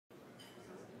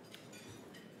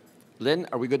Lynn,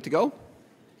 are we good to go?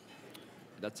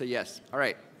 That's a yes. All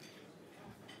right.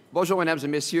 Bonjour, mesdames et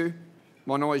messieurs.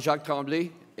 Mon nom est Jacques Tremblay,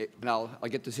 and I'll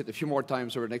get to sit a few more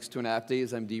times over the next 2.5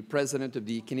 days. I'm the president of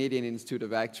the Cdn Inst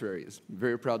Actuaries. I'm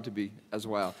very proud to be as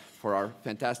well for our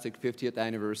fantastic 50th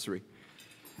anniversary.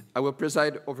 I will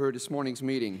preside over this morning's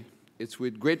meeting. It's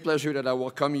with great pleasure that I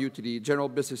welcome you to the general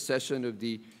business session of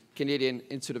the Cdn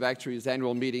Inst Actuaries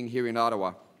annual meeting here in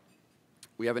Ottawa.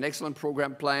 We have an excellent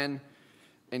program planned,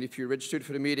 and if you're registered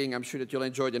for the meeting, I'm sure that you'll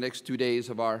enjoy the next 2 days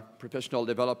of our professional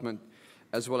development,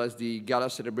 as well as the gala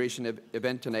celebration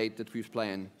event tonight that we've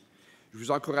planned. Je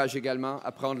vous encourage également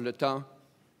à prendre le temps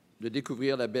de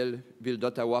découvrir la belle ville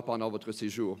d'Ottawa pendant votre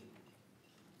séjour.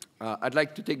 I'd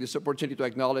like to take this opportunity to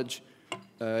acknowledge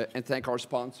and thank our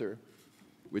sponsor,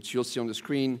 which you'll see on the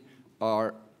screen.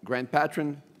 Our grand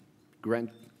patron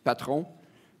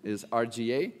is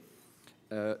RGA.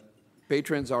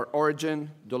 Patrons are Origin,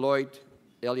 Deloitte,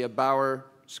 Elliott Bauer,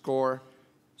 SCORE,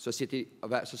 Society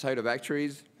of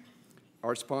Actuaries.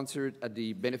 Are sponsored at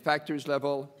the benefactors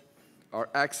level are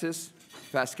Axis,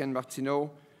 Fasken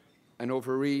Martineau,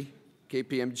 Hanoveri,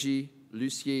 KPMG,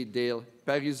 Lucier, Dale,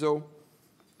 Parizeau.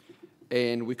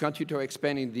 And we continue to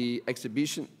expand in the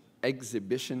exhibition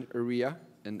area.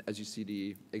 And as you see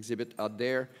the exhibit out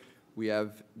there, we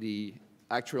have the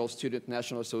Actuarial Student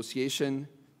National Association,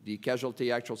 the Casualty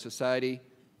Actuarial Society,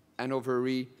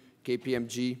 Hanoveri,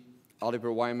 KPMG,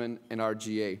 Oliver Wyman, and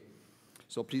RGA.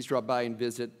 So please drop by and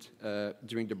visit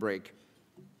during the break.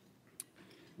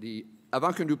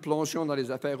 Avant que nous plongions dans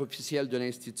les affaires officielles de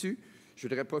l'Institut, je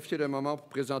voudrais profiter d'un moment pour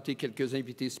présenter quelques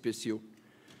invités spéciaux.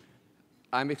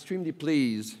 I'm extremely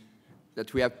pleased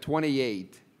that we have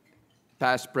 28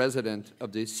 past presidents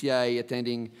of the CIA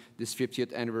attending this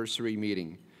 50th anniversary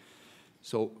meeting.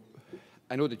 So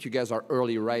I know that you guys are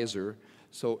early riser,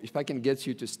 so if I can get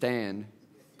you to stand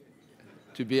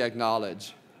to be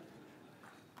acknowledged.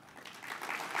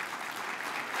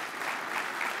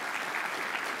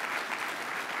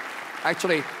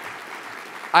 Actually,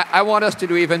 I want us to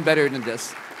do even better than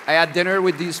this. I had dinner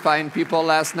with these fine people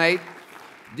last night.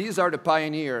 These are the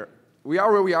pioneers. We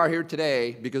are where we are here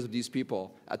today because of these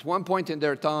people. At one point in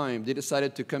their time, they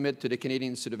decided to commit to the Cdn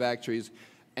Inst Actuaries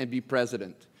and be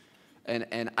president.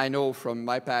 And I know from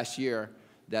my past year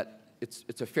that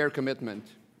it's a fair commitment,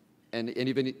 and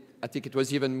even I think it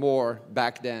was even more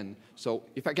back then. So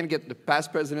if I can get the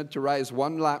past president to rise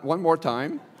one more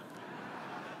time.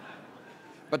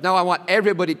 But now I want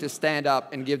everybody to stand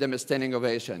up and give them a standing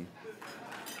ovation.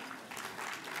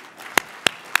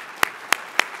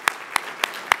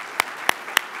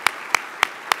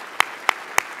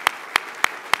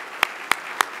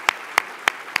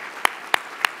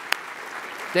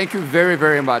 Thank you very,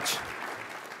 very much.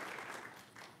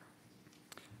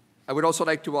 I would also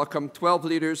like to welcome 12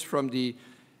 leaders from the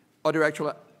other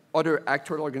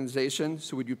actuarial organizations.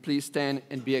 So would you please stand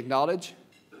and be acknowledged?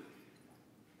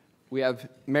 We have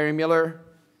Mary Miller,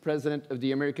 President of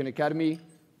the American Academy,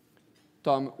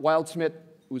 Tom Wildsmith,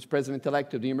 who's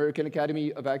President-elect of the American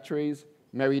Academy of Actuaries,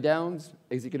 Mary Downs,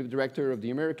 Executive Director of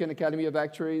the American Academy of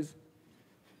Actuaries,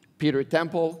 Peter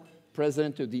Temple,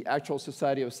 President of the Actuarial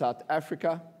Society of South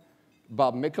Africa,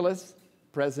 Bob Nicholas,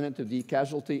 President of the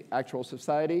Casualty Actuarial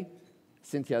Society,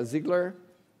 Cynthia Ziegler,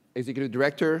 Executive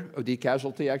Director of the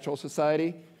Casualty Actuarial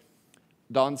Society,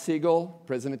 Don Siegel,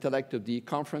 President-elect of the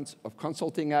Conference of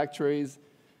Consulting Actuaries,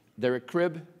 Derek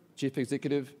Cribb, Chief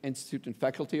Executive, Institute and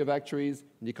Faculty of Actuaries,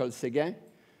 Nicole Séguin,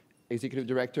 Executive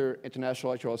Director,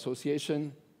 International Actuarial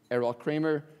Association, Errol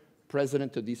Kramer,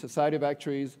 President of the Society of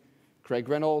Actuaries, Craig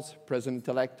Reynolds,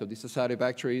 President-elect of the Society of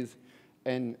Actuaries,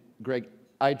 and Greg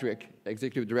Eidrich,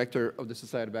 Executive Director of the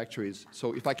Society of Actuaries.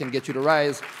 So if I can get you to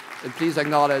rise, and please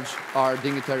acknowledge our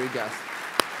dignitary guests.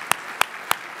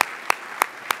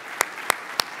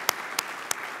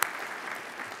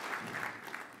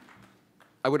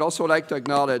 I would also like to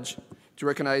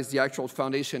recognize the Actuarial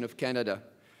Foundation of Canada.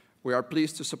 We are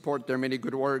pleased to support their many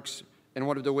good works, and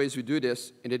one of the ways we do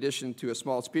this, in addition to a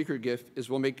small speaker gift,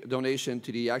 is we'll make a donation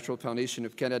to the Actuarial Foundation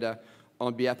of Canada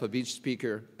on behalf of each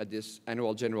speaker at this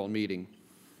annual general meeting.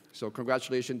 So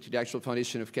congratulations to the Actuarial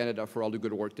Foundation of Canada for all the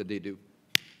good work that they do.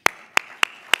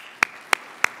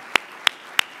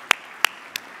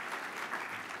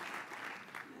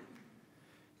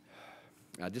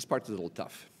 This part is a little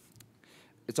tough.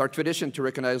 It's our tradition to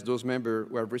recognize those members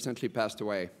who have recently passed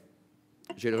away.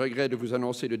 J'ai le regret de vous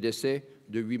annoncer le décès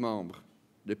de 8 membres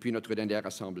depuis notre dernière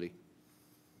assemblée.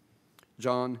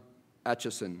 John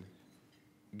Atchison,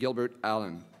 Gilbert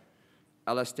Allen,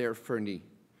 Alastair Fernie,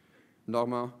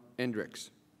 Norman Hendricks,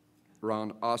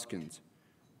 Ron Hoskins,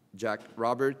 Jack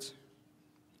Roberts,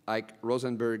 Ike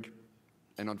Rosenberg,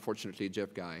 and unfortunately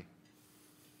Jeff Guy.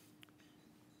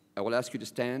 I will ask you to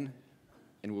stand,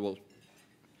 and we will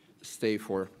stay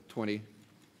for 20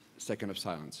 seconds of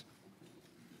silence.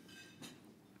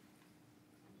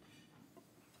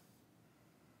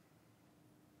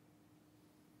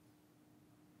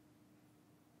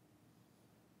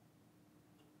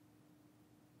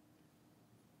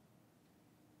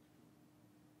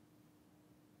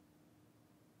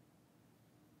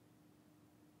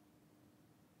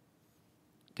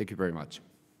 Thank you very much.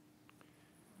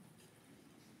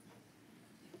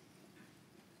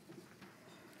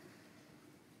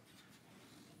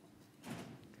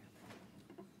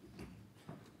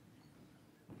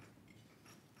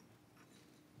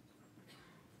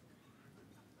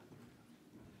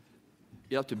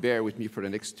 You have to bear with me for the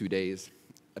next 2 days.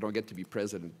 I don't get to be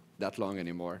president that long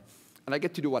anymore. And I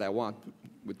get to do what I want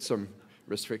with some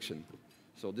restriction.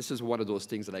 So this is one of those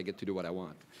things that I get to do what I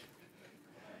want.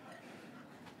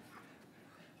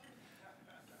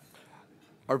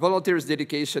 Our volunteers'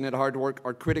 dedication and hard work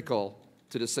are critical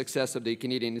to the success of the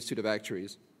Canadian Institute of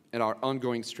Actuaries and our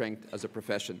ongoing strength as a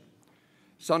profession.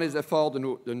 Sans les efforts de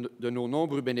nos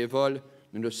nombreux bénévoles,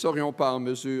 nous ne serions pas en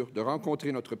mesure de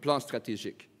rencontrer notre plan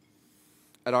stratégique.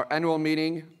 At our annual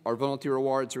meeting, our volunteer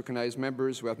awards recognize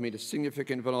members who have made a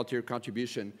significant volunteer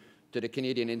contribution to the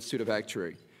Canadian Institute of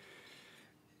Actuaries.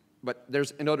 But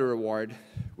there's another award,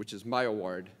 which is my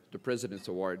award, the President's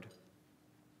Award,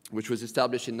 which was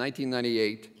established in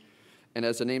 1998, and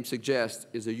as the name suggests,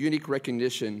 is a unique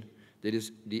recognition that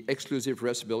is the exclusive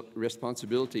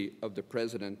responsibility of the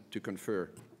President to confer.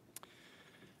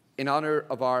 In honor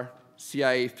of our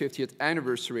CIA 50th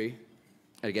anniversary,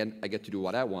 again, I get to do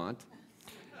what I want,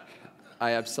 I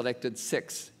have selected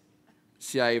 6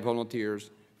 CIA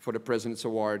volunteers for the President's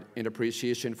Award in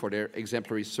appreciation for their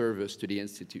exemplary service to the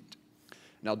Institute.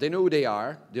 Now, they know who they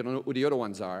are. They don't know who the other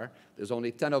ones are. There's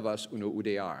only 10 of us who know who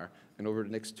they are. And over the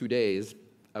next 2 days,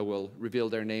 I will reveal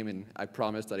their name, and I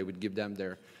promised that I would give them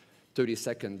their 30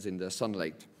 seconds in the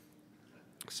sunlight.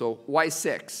 So why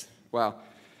 6? Well,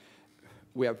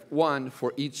 we have 1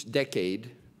 for each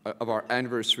decade of our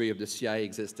anniversary of the CIA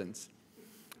existence.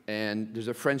 And there's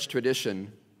a French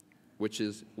tradition, which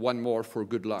is 1 more for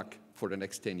good luck for the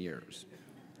next 10 years.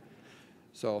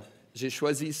 So j'ai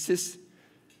choisi 6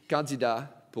 candidats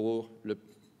pour le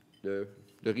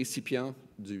récipient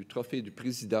du trophée du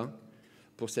président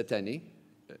pour cette année.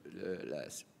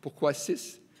 Pourquoi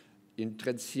 6? Une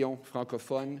tradition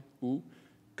francophone où,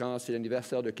 quand c'est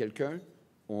l'anniversaire de quelqu'un,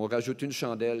 on rajoute une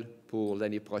chandelle pour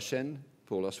l'année prochaine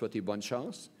pour leur souhaiter bonne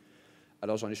chance.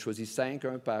 Alors j'en ai choisi 5,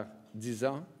 un par 10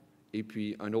 ans, et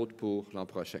puis un autre pour l'an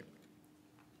prochain.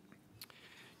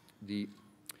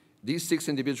 These 6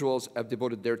 individuals have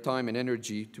devoted their time and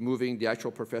energy to moving the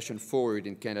actual profession forward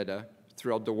in Canada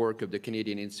throughout the work of the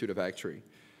Canadian Institute of Actuaries.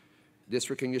 This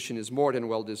recognition is more than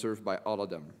well deserved by all of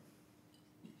them.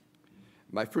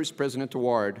 My first President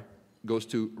Award goes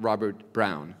to Robert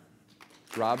Brown.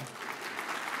 Rob?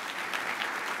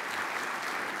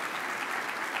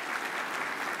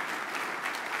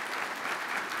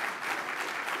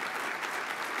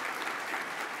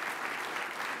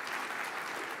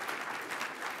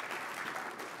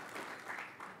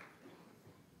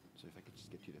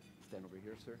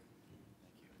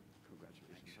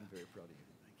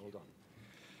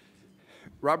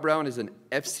 Rob Brown is an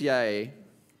FCIA,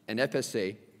 an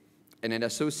FSA, and an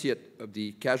associate of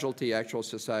the Casualty Actuarial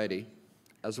Society,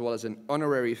 as well as an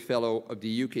honorary fellow of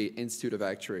the UK Institute of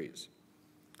Actuaries.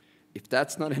 If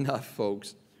that's not enough,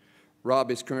 folks,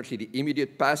 Rob is currently the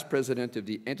immediate past president of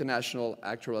the International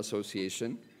Actuarial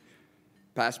Association,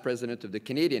 past president of the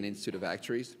Canadian Institute of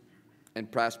Actuaries,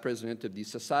 and past president of the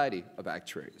Society of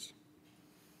Actuaries.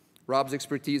 Rob's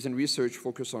expertise and research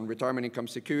focus on retirement income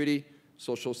security,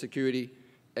 social security,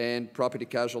 and property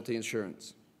casualty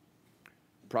insurance.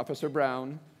 Professor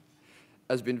Brown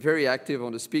has been very active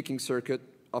on the speaking circuit,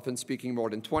 often speaking more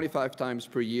than 25 times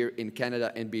per year in Canada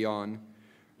and beyond.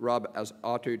 Rob has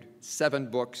authored 7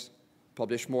 books,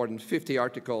 published more than 50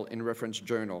 articles in reference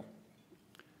journal.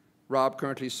 Rob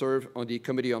currently serves on the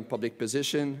Committee on Public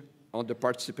Position, on the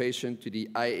participation to the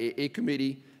IAA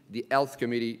Committee, the Health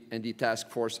Committee, and the Task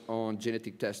Force on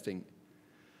Genetic Testing.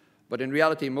 But in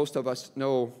reality, most of us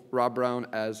know Rob Brown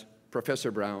as Professor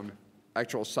Brown,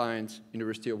 Actual Science,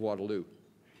 University of Waterloo.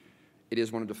 It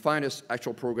is one of the finest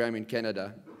actual programs in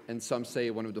Canada, and some say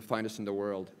one of the finest in the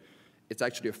world. It's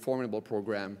actually a formidable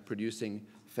program producing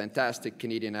fantastic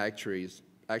Canadian actuaries,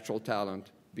 actual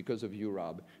talent, because of you,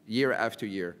 Rob, year after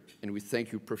year, and we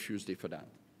thank you profusely for that.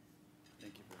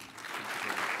 Thank you very much.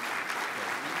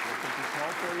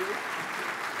 For you.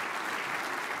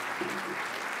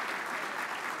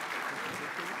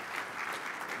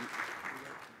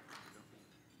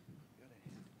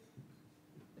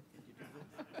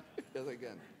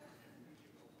 again.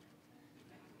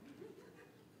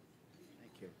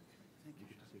 Thank you. Thank you.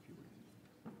 If you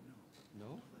were...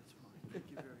 No? That's fine. Thank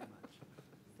you very much.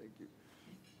 Thank you.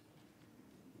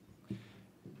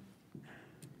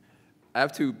 I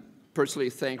have to personally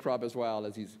thank Rob as well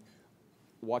as he's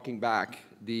walking back.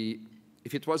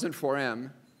 If it wasn't for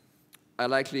him, I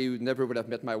likely never would have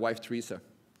met my wife, Teresa.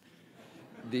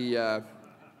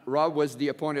 Rob was the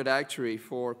appointed actuary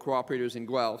for cooperators in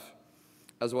Guelph,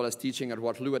 as well as teaching at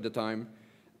Waterloo at the time,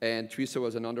 and Teresa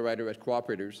was an underwriter at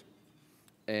cooperators,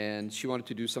 and she wanted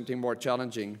to do something more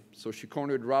challenging, so she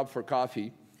cornered Rob for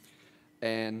coffee,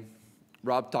 and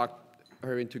Rob talked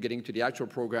her into getting to the actual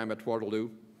program at Waterloo,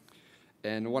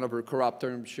 and one of her co-op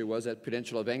terms, she was at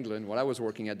Prudential of England when I was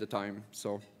working at the time,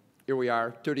 so here we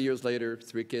are, 30 years later,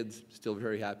 3 kids, still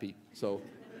very happy, so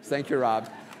thank you, Rob.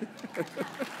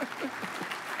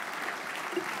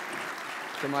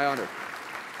 To my honor.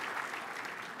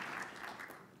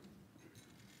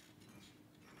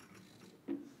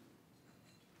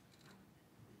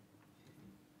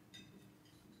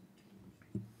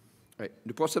 Right.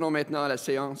 Nous procédons maintenant à la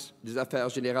séance des affaires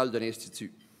générales de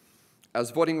l'Institut.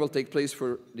 As voting will take place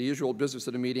for the usual business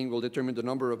of the meeting, will determine the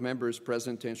number of members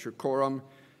present to ensure quorum,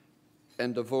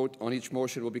 and the vote on each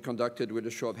motion will be conducted with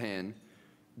a show of hand.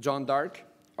 John Dark,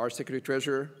 our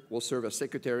Secretary-Treasurer, will serve as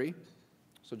Secretary.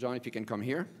 So, John, if you can come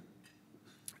here.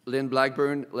 Lynn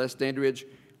Blackburn, Les Dandridge,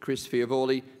 Chris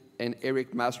Fiavoli, and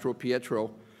Eric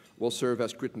Mastro-Pietro will serve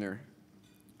as scrutineer.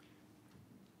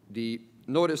 The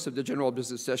notice of the general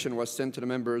business session was sent to the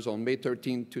members on May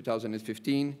 13,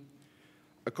 2015.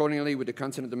 Accordingly, with the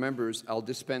consent of the members, I'll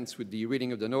dispense with the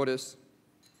reading of the notice.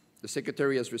 The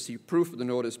Secretary has received proof of the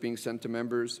notice being sent to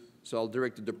members, so I'll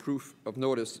direct that the proof of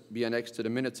notice be annexed to the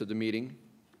minutes of the meeting.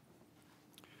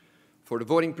 For the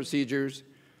voting procedures,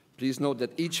 please note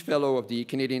that each fellow of the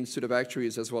Cdn Inst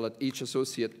Actuaries, as well as each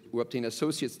associate who obtained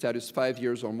associate status 5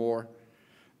 years or more,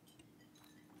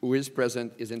 who is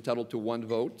present, is entitled to 1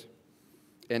 vote.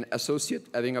 An associate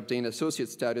having obtained associate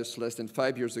status less than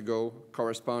 5 years ago,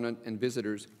 correspondent and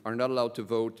visitors are not allowed to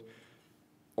vote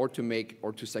or to make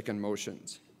or to second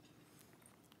motions.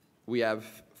 We have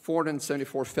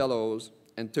 474 fellows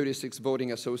and 36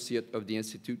 voting associates of the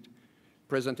Institute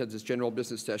present at this general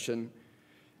business session,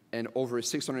 and over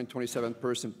 627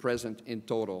 persons present in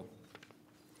total.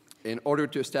 In order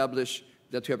to establish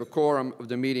that we have a quorum of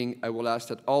the meeting, I will ask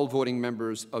that all voting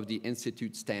members of the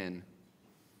Institute stand.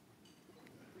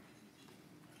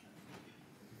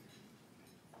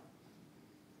 I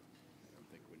don't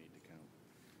think we need to count.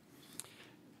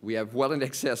 We have well in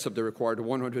excess of the required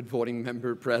 100 voting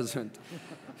member present.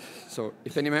 So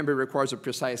if any member requires a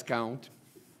precise count,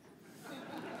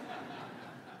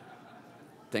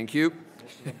 thank you.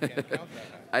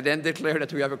 I then declare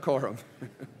that we have a quorum.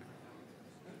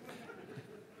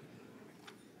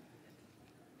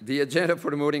 The agenda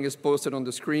for the meeting is posted on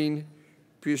the screen.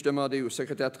 Puis-je demander au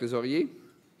secrétaire trésorier,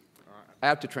 I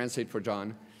have to translate for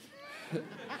John,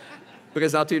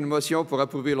 présenter une motion pour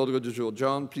approuver l'ordre du jour.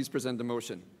 John, please present the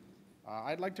motion.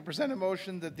 I'd like to present a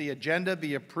motion that the agenda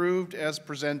be approved as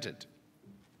presented.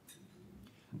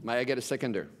 May I get a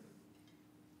seconder?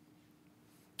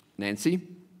 Nancy?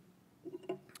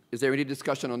 Is there any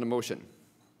discussion on the motion?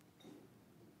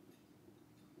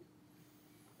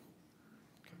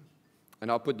 And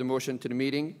I'll put the motion to the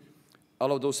meeting.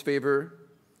 All of those in favor,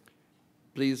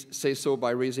 please say so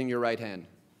by raising your right hand.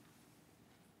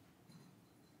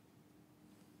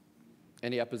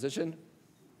 Any opposition?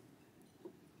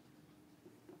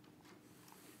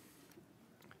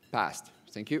 Passed.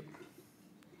 Thank you.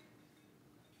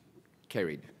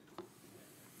 Carried.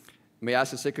 May I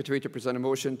ask the Secretary to present a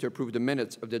motion to approve the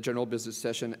minutes of the general business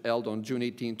session held on June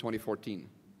 18, 2014.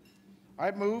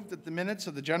 I move that the minutes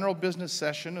of the general business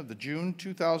session of the June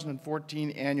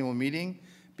 2014 annual meeting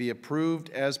be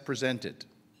approved as presented.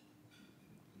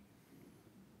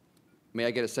 May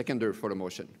I get a seconder for the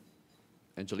motion?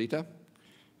 Angelita?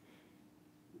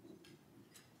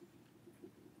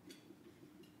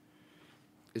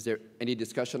 Is there any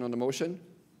discussion on the motion?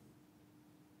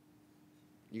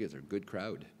 You guys are a good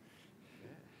crowd.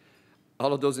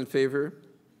 All of those in favor,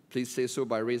 please say so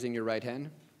by raising your right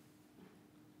hand.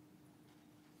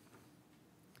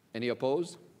 Any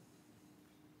opposed?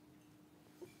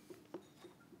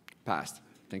 Passed.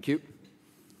 Thank you.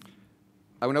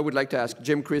 I now would like to ask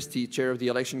Jim Christie, Chair of the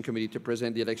Election Committee, to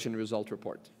present the election result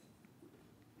report.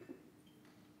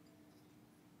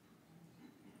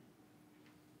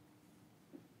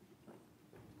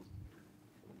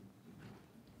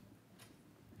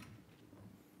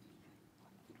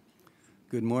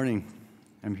 Good morning.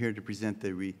 I'm here to present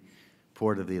the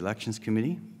report of the Elections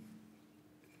Committee.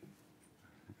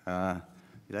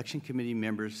 Election committee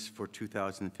members for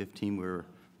 2015 were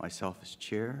myself as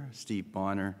chair, Steve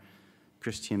Bonner,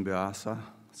 Christian Biasa,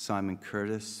 Simon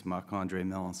Curtis, Marc-Andre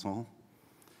Melançon,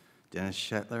 Dennis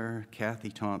Shetler, Kathy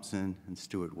Thompson, and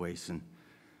Stuart Wason.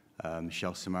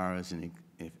 Michelle Samara is an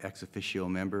ex officio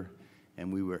member,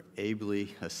 and we were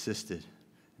ably assisted.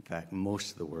 In fact,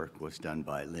 most of the work was done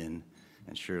by Lynn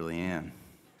and Shirley Ann.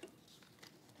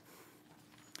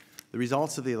 The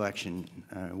results of the election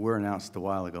were announced a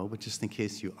while ago, but just in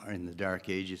case you are in the dark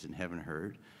ages and haven't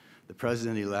heard, the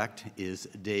president-elect is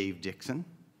Dave Dixon.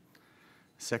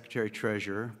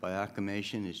 Secretary-treasurer by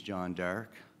acclamation is John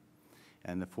Dark,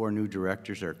 and the 4 new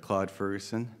directors are Claude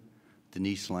Ferguson,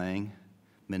 Denise Lang,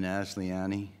 Minaz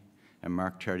Liani, and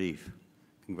Mark Tardif.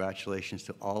 Congratulations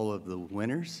to all of the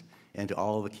winners and to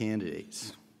all of the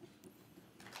candidates.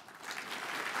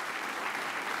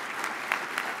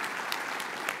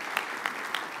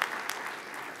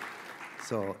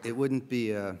 So it wouldn't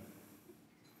be an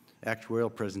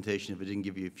actuarial presentation if I didn't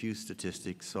give you a few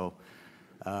statistics. So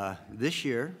this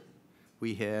year,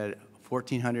 we had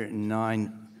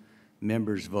 1,409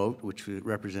 members vote, which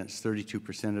represents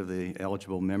 32% of the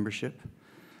eligible membership,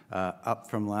 up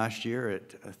from last year at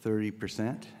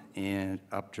 30%, and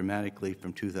up dramatically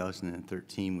from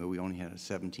 2013, where we only had a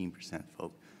 17%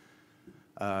 vote.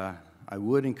 I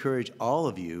would encourage all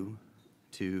of you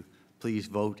to please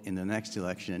vote in the next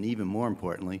election, and even more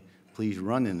importantly, please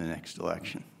run in the next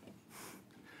election.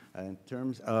 In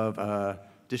terms of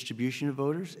distribution of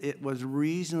voters, it was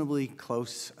reasonably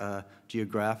close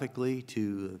geographically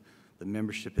to the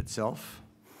membership itself.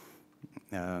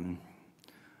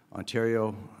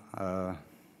 Ontario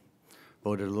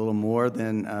voted a little more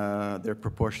than their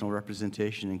proportional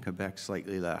representation, in Quebec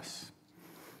slightly less.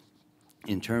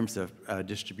 In terms of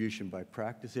distribution by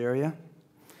practice area,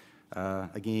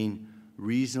 again,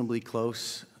 reasonably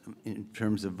close in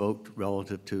terms of vote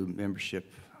relative to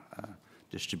membership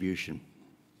distribution.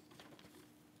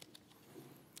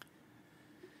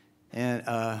 And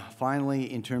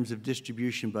finally, in terms of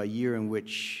distribution by year in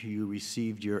which you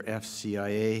received your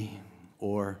FCIA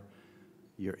or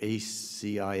your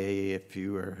ACIA if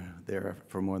you were there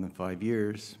for more than 5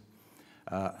 years,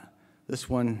 this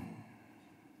one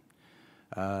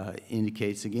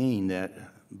indicates again that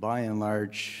by and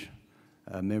large,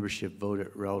 membership voted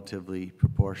relatively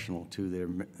proportional to their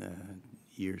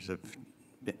years of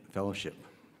fellowship.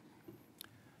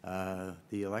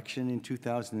 The election in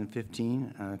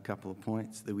 2015, a couple of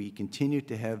points, that we continued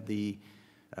to have the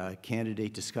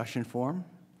candidate discussion forum.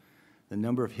 The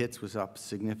number of hits was up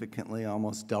significantly,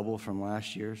 almost double from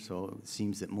last year, so it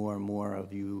seems that more and more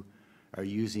of you are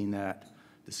using that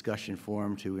discussion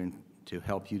forum to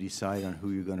help you decide on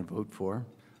who you're going to vote for.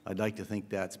 I'd like to think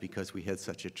that's because we had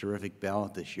such a terrific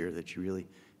ballot this year that you really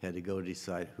had to go to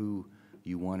decide who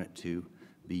you wanted to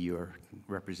be your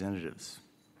representatives.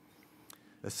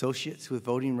 Associates with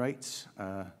voting rights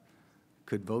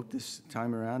could vote this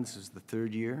time around. This is the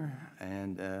 3rd year,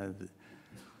 and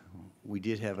we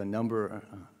did have a number,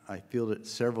 I fielded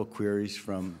several queries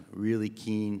from really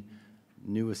keen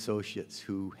new associates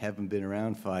who haven't been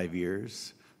around 5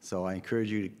 years. So I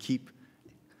encourage you to keep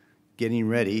getting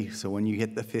ready so when you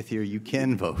hit the 5th year, you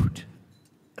can vote.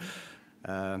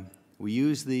 We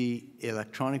use the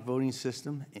electronic voting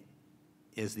system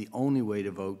as the only way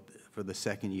to vote for the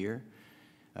 2nd year.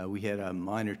 We had a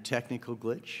minor technical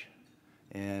glitch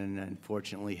and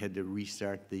unfortunately had to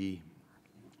restart the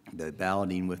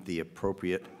balloting with the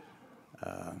appropriate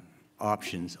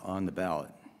options on the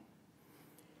ballot.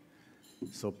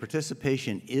 So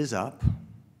participation is up,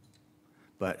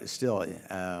 but still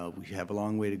we have a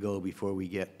long way to go before we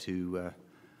get to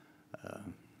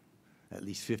at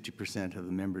least 50% of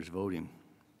the members voting.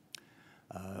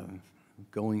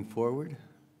 Going forward,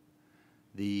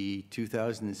 the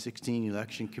 2016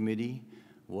 election committee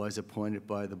was appointed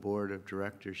by the board of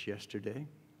directors yesterday.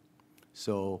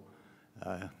 So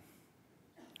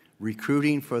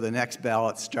recruiting for the next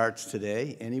ballot starts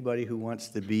today. Anybody who wants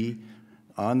to be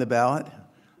on the ballot,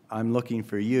 I'm looking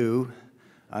for you.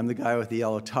 I'm the guy with the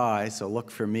yellow tie, so look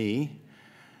for me.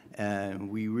 And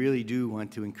we really do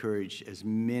want to encourage as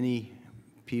many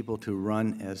people to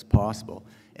run as possible.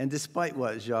 And despite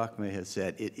what Jacques may have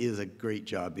said, it is a great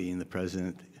job being the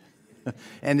president.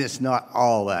 And it's not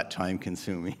all that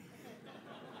time-consuming.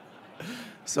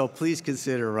 So please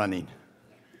consider running.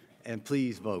 And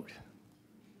please vote.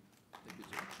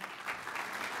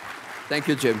 Thank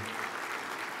you, Jim.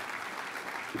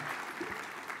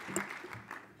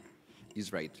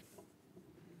 He's right.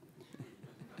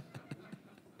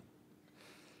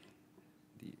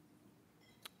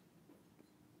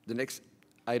 The next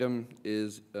item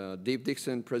is Dave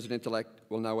Dixon, President-elect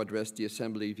will now address the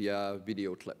Assembly via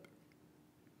video clip.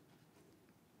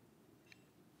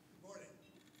 Good morning.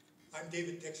 I'm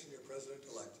David Dixon, your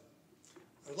President-elect.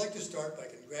 I would like to start by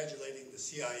congratulating the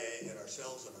CIA and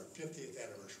ourselves on our 50th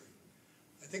anniversary.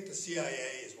 I think the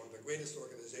CIA is one of the greatest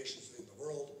organizations in the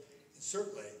world, and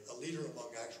certainly a leader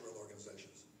among actuarial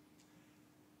organizations.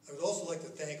 I would also like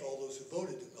to thank all those who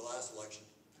voted in the last election,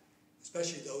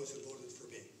 especially those who voted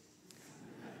for me.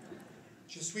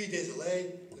 Je suis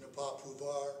désolé de ne pas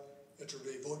pouvoir être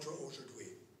le vôtre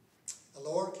aujourd'hui.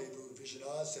 Alors que vous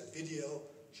visionnez cette vidéo,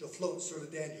 je flotte sur le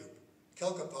Danube,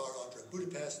 quelque part entre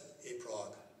Budapest et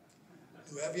Prague.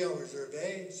 Nous avions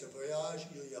réservé ce voyage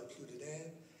il y a plus d'un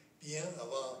an, bien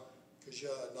avant que je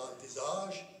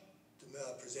n'envisage de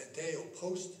me présenter au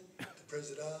poste de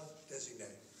président désigné.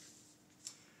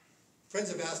 Friends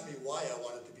have asked me why I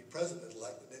wanted to be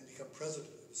president-elect and then become president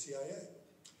of the CIA.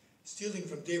 Stealing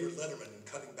from David Letterman and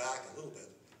cutting back a little bit,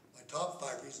 my top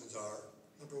 5 reasons are,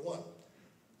 number 1,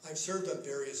 I've served on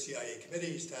various CIA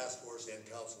committees, task force, and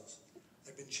councils.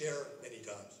 I've been chair many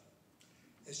times.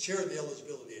 As chair of the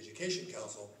Eligibility Education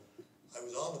Council, I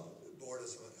was on the board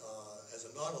as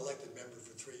a non-elected member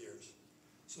for 3 years.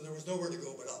 So there was nowhere to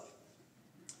go but up.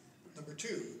 Number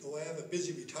 2, though I have a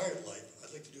busy retired life,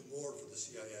 I'd like to do more for the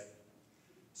CIA.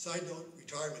 Side note,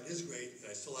 retirement is great, and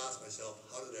I still ask myself,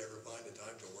 how did I ever find the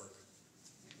time to work?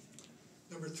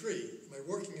 Number 3, in my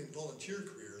working and volunteer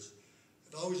careers,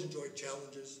 I've always enjoyed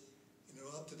challenges and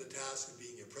I'm up to the task of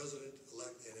being a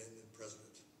president-elect and then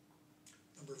president.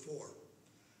 Number 4,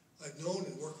 I've known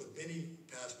and worked with many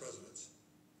past presidents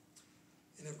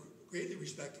and have greatly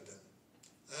respected them.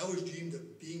 I always dreamed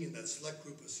of being in that select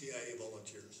group of CIA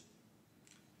volunteers.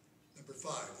 Number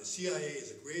 5, the CIA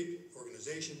is a great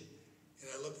organization and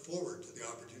I look forward to the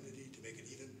opportunity to make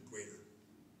it even greater.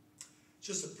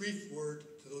 Just a brief word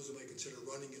to those who might consider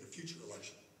running in a future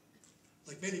election.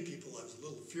 Like many people, I was a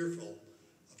little fearful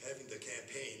of having to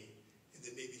campaign and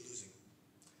then maybe losing.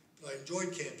 But I enjoyed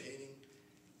campaigning.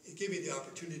 It gave me the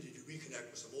opportunity to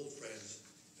reconnect with some old friends,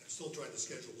 and I'm still trying to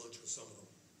schedule lunch with some of them.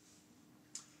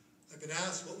 I've been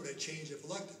asked what would I change if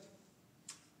elected.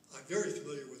 I'm very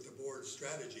familiar with the board's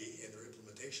strategy and their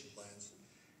implementation plans,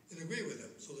 and agree with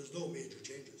them, so there's no major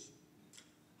changes.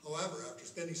 However, after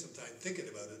spending some time thinking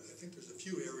about it, I think there's a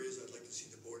few areas I'd like to see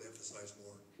the board emphasize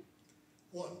more.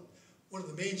 One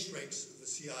of the main strengths of the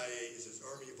CIA is its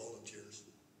army of volunteers.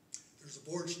 There's a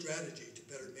board strategy to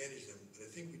better manage them, but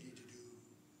I think we need to do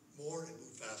more and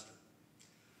move faster.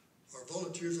 Our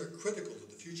volunteers are critical to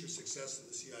the future success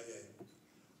of the CIA.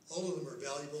 All of them are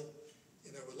valuable,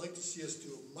 and I would like to see us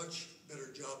do a much better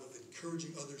job of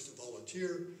encouraging others to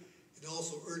volunteer and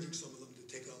also urging some of them to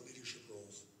take on leadership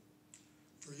roles.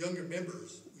 For younger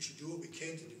members, we should do what we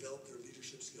can to develop their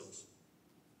leadership skills.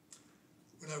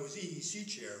 When I was EEC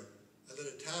chair, I led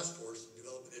a task force to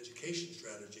develop an education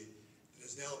strategy that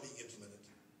is now being implemented.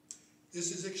 This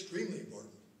is extremely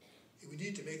important, and we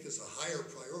need to make this a higher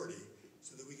priority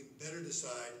so that we can better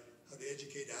decide how to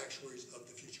educate actuaries of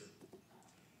the future.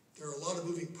 There are a lot of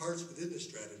moving parts within this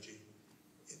strategy,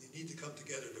 and they need to come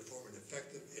together to form an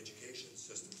effective education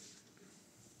system.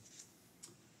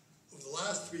 Over the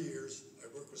last 3 years,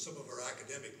 I've worked with some of our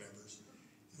academic members,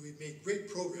 and we've made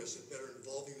great progress in better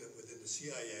involving them within the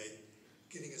CIA,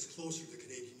 getting us closer to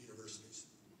Canadian universities.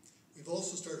 We've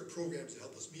also started programs to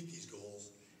help us meet these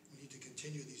goals, and we need to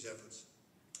continue these efforts.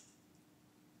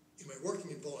 In my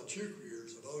working and volunteer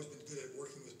careers, I've always been good at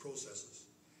working with processes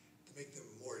to make them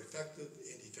more effective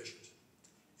and efficient.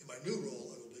 In my new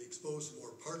role, I will be exposed to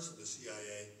more parts of the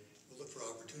CIA and will look for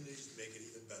opportunities to make it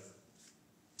even better.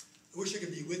 I wish I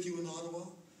could be with you in Ottawa,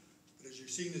 but as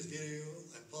you're seeing this video,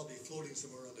 I'm probably floating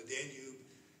somewhere on the Danube,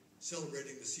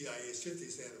 celebrating the CIA's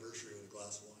 50th anniversary with a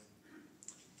glass of wine.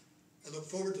 I look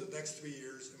forward to the next 3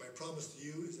 years, and my promise to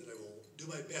you is that I will do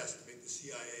my best to make the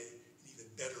CIA an even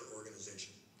better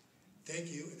organization. Thank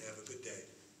you, and have a good day.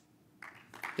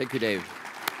 Thank you, Dave.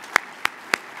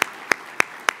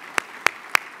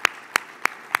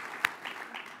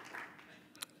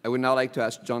 I would now like to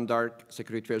ask John Dark,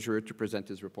 Secretary Treasurer, to present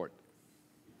his report.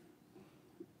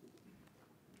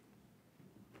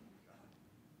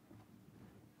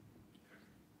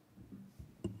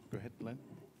 Go ahead, Lynn.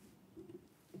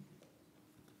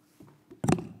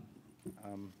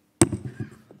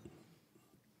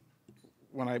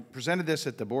 When I presented this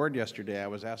at the board yesterday, I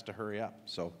was asked to hurry up.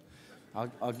 So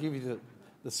I'll give you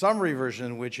the summary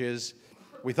version, which is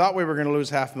we thought we were going to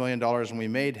lose $500,000 and we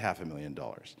made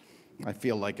 $500,000. I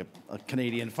feel like a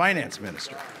Canadian finance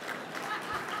minister.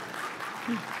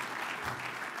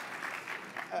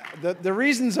 The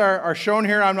reasons are shown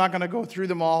here. I'm not going to go through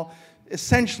them all.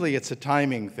 essentially it's a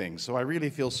timing thing. So I really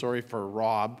feel sorry for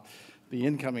Rob, the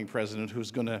incoming president,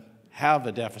 who's going to have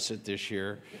a deficit this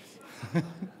year.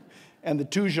 And the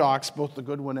two Jacques, both the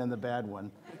good one and the bad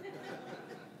one,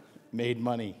 made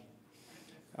money.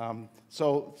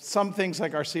 So some things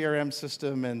like our CRM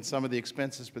system and some of the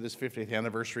expenses for this 50th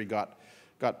anniversary got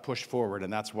pushed forward,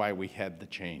 and that's why we had the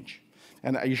change.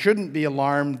 And you shouldn't be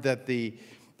alarmed that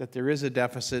there is a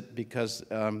deficit, because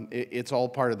it's all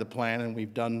part of the plan, and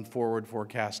we've done forward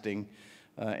forecasting,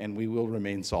 and we will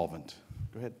remain solvent.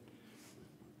 Go ahead.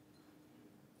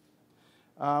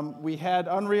 We had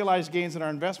unrealized gains in our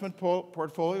investment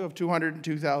portfolio of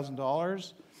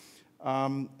 $202,000.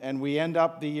 And we end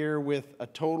up the year with a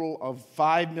total of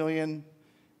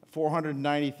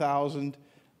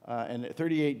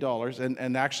 $5,490,038.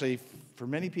 And actually, for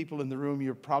many people in the room,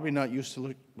 you're probably not used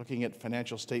to looking at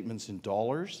financial statements in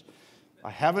dollars.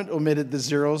 I haven't omitted the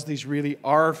zeros. These really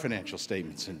are financial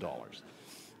statements in dollars.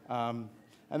 And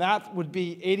that would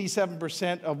be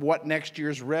 87% of what next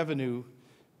year's revenue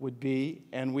would be.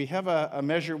 And we have a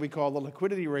measure we call the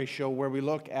liquidity ratio, where we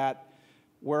look at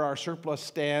where our surplus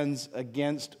stands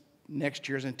against next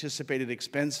year's anticipated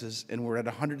expenses, and we're at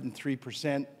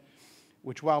 103%,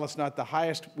 which, while it's not the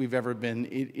highest we've ever been,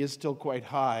 it is still quite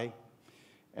high.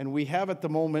 And we have at the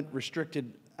moment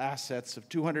restricted assets of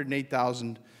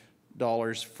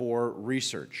 $208,000 for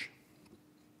research.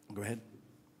 Go ahead.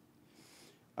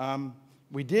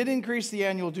 We did increase the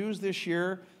annual dues this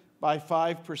year by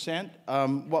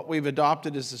 5%. What we've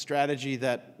adopted is a strategy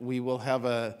that we will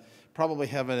probably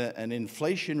have an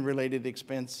inflation-related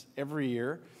expense every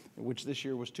year, which this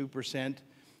year was 2%.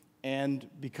 And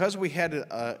because we had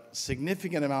a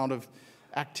significant amount of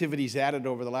activities added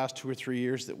over the last 2 or 3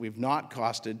 years that we've not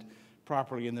costed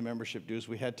properly in the membership dues,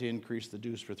 we had to increase the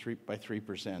dues by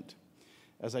 3%.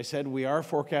 As I said, we are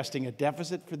forecasting a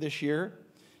deficit for this year.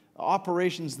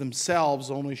 Operations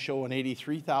themselves only show an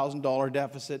 $83,000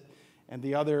 deficit, and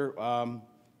the other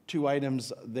two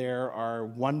items there are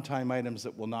one-time items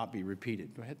that will not be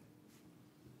repeated. Go ahead.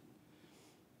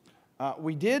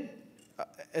 We did,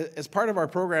 as part of our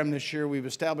program this year, we've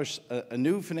established a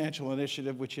new financial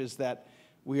initiative, which is that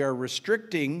we are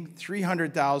restricting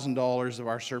 $300,000 of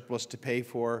our surplus to pay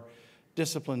for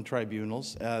discipline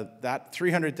tribunals. That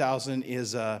 $300,000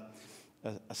 is a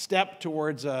step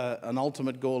towards an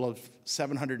ultimate goal of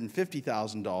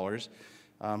 $750,000.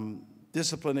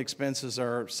 Discipline expenses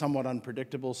are somewhat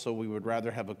unpredictable, so we would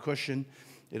rather have a cushion.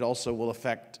 It also will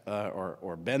affect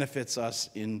or benefits us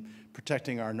in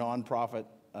protecting our nonprofit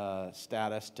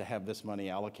status to have this money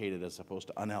allocated as opposed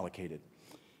to unallocated.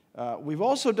 We've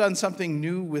also done something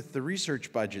new with the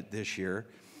research budget this year.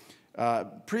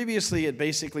 Previously, it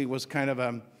basically was kind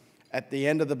of at the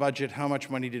end of the budget, how much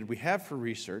money did we have for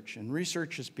research? And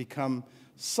research has become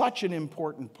such an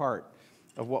important part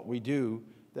of what we do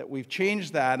that we've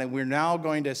changed that, and we're now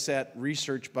going to set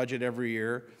research budget every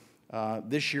year.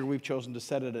 This year, we've chosen to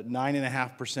set it at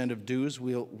 9.5% of dues.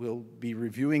 We'll be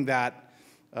reviewing that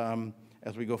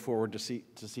as we go forward to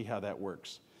see how that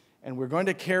works. And we're going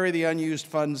to carry the unused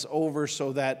funds over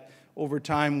so that over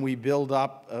time we build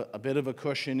up a bit of a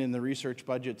cushion in the research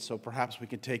budget, so perhaps we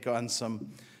can take on some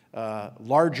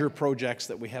larger projects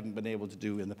that we haven't been able to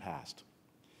do in the past.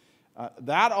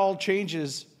 That all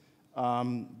changes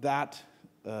that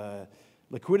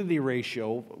liquidity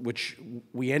ratio, which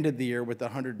we ended the year with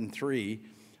 103.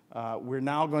 We're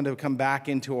now going to come back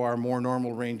into our more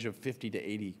normal range of 50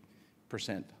 to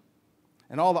 80%.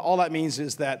 And all that means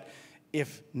is that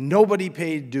if nobody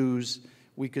paid dues,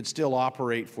 we could still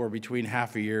operate for between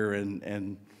half a year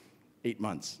and 8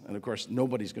 months. And of course,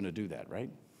 nobody's going to do that, right?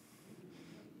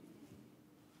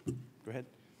 Go ahead.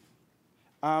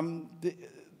 I'm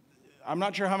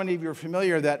not sure how many of you are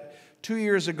familiar that 2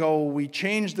 years ago we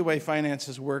changed the way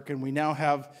finances work, and we now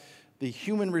have the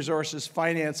Human Resources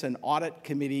Finance and Audit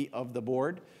Committee of the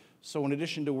board. So in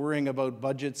addition to worrying about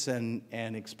budgets and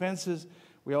expenses,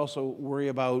 we also worry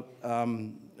about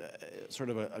sort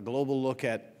of a global look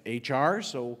at HR.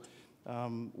 So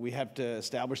we have to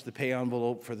establish the pay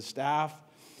envelope for the staff.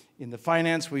 In the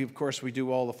finance, of course, we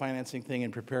do all the financing thing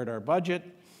and prepared our budget.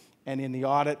 And in the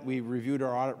audit, we reviewed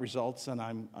our audit results, and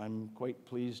I'm quite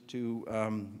pleased to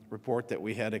report that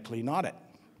we had a clean audit.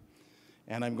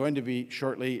 And I'm going to be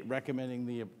shortly recommending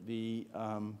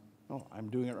I'm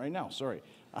doing it right now, sorry.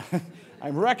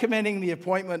 I'm recommending the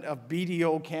appointment of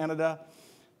BDO Canada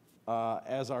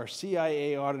as our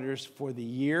CIA auditors for the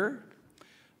year.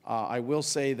 I will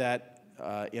say that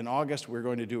in August, we're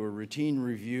going to do a routine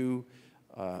review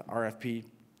RFP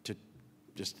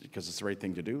just because it's the right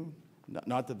thing to do.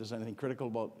 Not that there's anything critical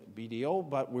about BDO,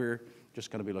 but we're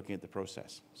just going to be looking at the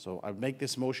process. So I make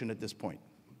this motion at this point.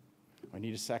 I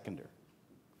need a seconder.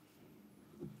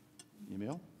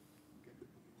 Emil?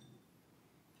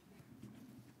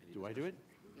 Do I do it?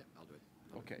 Yeah, I'll do it.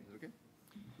 Okay. Is it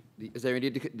okay? Is there any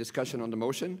discussion on the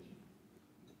motion?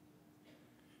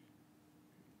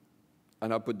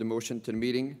 And I'll put the motion to the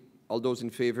meeting. All those in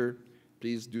favor,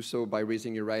 please do so by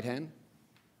raising your right hand.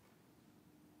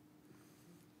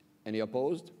 Any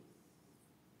opposed?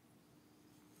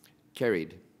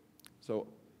 Carried. So,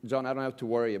 John, I don't have to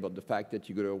worry about the fact that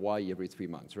you go to Hawaii every 3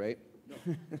 months, right? No,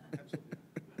 absolutely. That's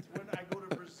when I go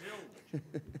to Brazil.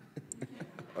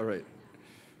 All right.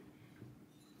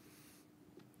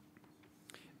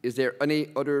 Is there any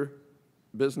other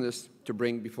business to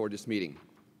bring before this meeting?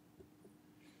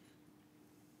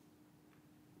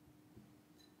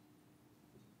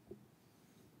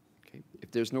 Okay.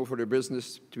 If there's no further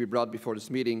business to be brought before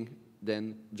this meeting,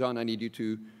 then, John, I need you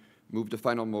to move the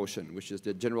final motion, which is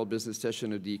the general business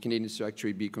session of the Cdn Inst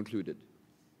Actuaries be concluded.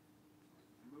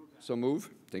 So move.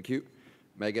 Thank you.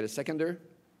 May I get a seconder?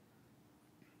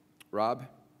 Rob?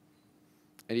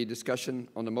 Any discussion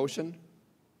on the motion?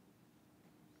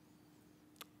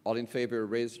 All in favor,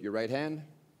 raise your right hand.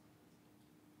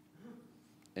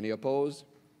 Any opposed?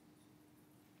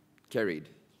 Carried.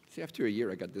 See, after a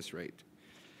year, I got this right.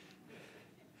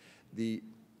 The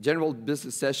general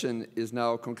business session is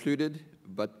now concluded,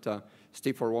 but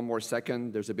stay for one more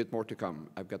second. There's a bit more to come.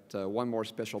 I've got one more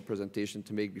special presentation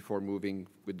to make before moving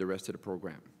with the rest of the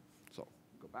program. So,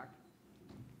 go back.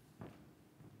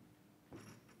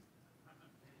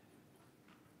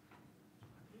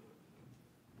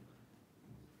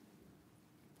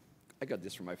 I got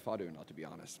this from my father-in-law, to be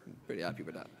honest. I'm pretty happy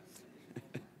with that.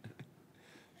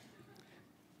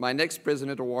 My next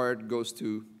President Award goes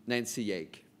to Nancy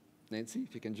Yake. Nancy,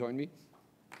 if you can join me.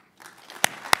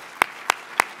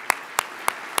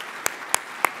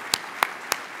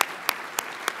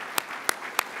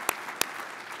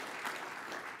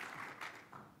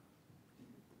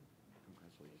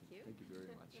 Thank you very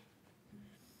much.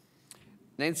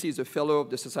 Nancy is a Fellow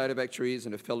of the Society of Actuaries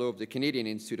and a Fellow of the Canadian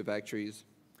Institute of Actuaries.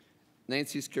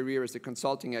 Nancy's career as a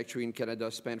consulting actuary in Canada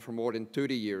spanned for more than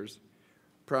 30 years,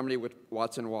 primarily with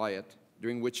Watson Wyatt,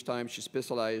 during which time she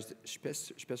specialized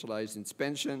in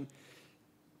pension,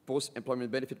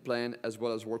 post-employment benefit plan, as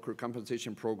well as worker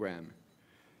compensation program.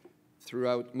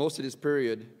 Throughout most of this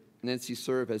period, Nancy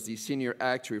served as the senior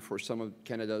actuary for some of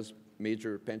Canada's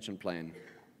major pension plans.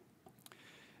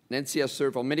 Nancy has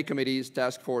served on many committees,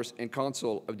 task force, and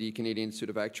council of the Canadian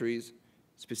Institute of Actuaries.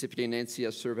 Specifically, Nancy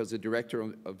has served as the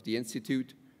director of the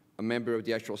Institute, a member of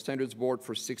the Actuarial Standards Board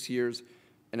for 6 years,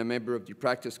 and a member of the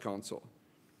Practice Council.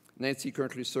 Nancy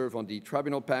currently serves on the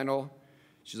Tribunal panel.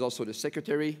 She's also the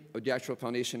secretary of the Actuarial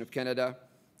Foundation of Canada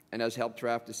and has helped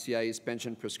draft the CIA's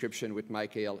pension prescription with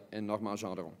Mike Hale and Normand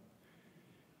Gendron.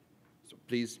 So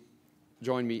please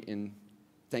join me in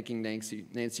thanking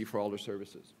Nancy for all her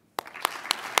services.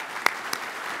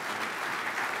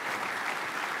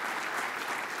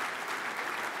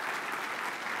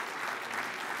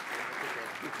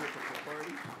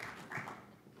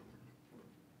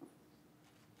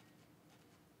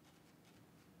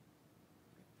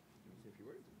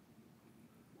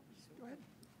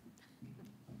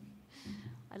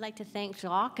 I'd like to thank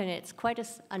Jacques, and it's quite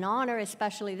an honor,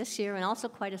 especially this year, and also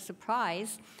quite a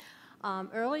surprise.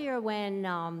 Earlier when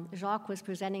Jacques was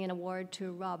presenting an award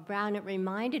to Rob Brown, it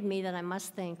reminded me that I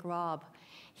must thank Rob.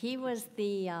 He was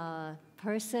the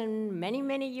person many,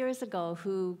 many years ago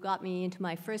who got me into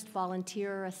my first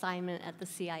volunteer assignment at the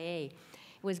CIA. It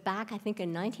was back, I think,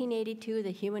 in 1982, the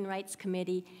Human Rights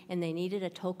Committee, and they needed a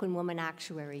token woman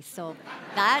actuary. So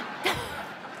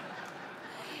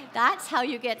that's how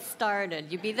you get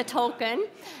started. You be the token,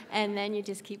 and then you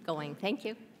just keep going. Thank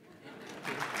you.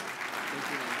 Thank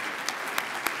you.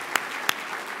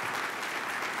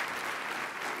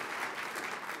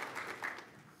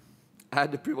 I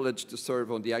had the privilege to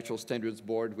serve on the Actuarial Standards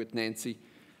Board with Nancy.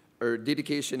 Her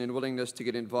dedication and willingness to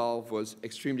get involved was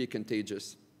extremely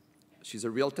contagious. She's a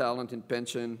real talent in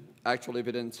pension, actual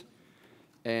evidence,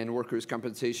 and workers'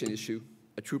 compensation issue,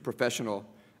 a true professional,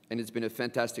 and it's been a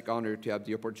fantastic honor to have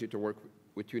the opportunity to work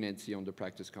with you, Nancy, on the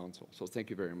Practice Council. So thank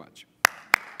you very much.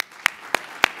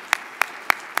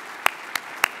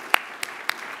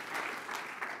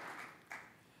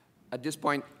 At this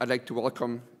point, I'd like to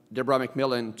welcome Deborah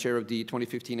McMillan, Chair of the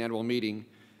 2015 Annual Meeting,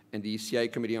 and the CIA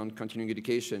Committee on Continuing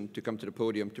Education to come to the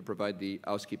podium to provide the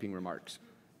housekeeping remarks.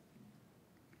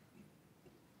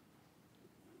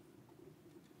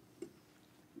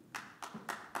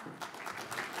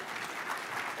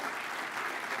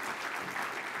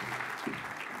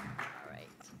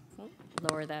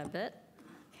 lower that a bit.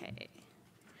 Okay.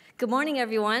 Good morning,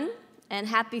 everyone, and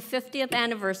happy 50th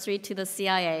anniversary to the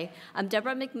CIA. I'm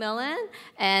Deborah McMillan,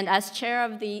 and as chair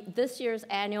of this year's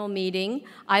annual meeting,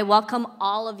 I welcome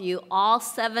all of you, all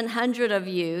 700 of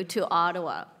you, to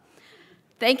Ottawa.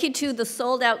 Thank you to the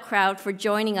sold-out crowd for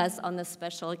joining us on this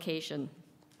special occasion.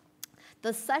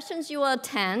 The sessions you will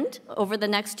attend over the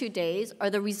next 2 days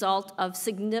are the result of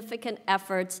significant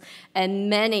efforts and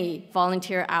many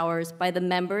volunteer hours by the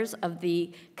members of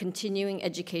the Continuing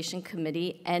Education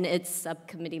Committee and its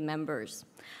subcommittee members,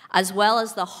 as well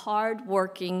as the hard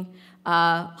work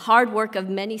of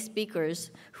many speakers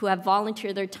who have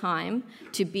volunteered their time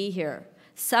to be here,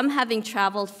 some having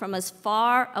traveled from as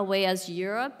far away as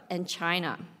Europe and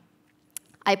China.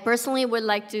 I personally would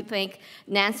like to thank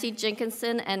Nancy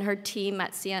Jenkinson and her team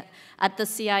at the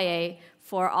CIA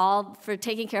for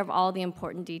taking care of all the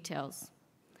important details.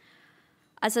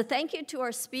 As a thank you to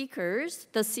our speakers,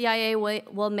 the CIA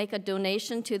will make a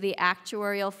donation to the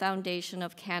Actuarial Foundation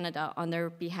of Canada on their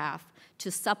behalf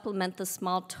to supplement the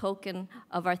small token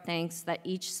of our thanks that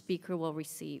each speaker will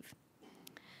receive.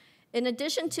 In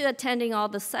addition to attending all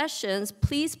the sessions,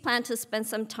 please plan to spend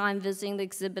some time visiting the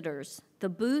exhibitors. The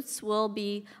booths will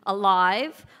be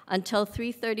alive until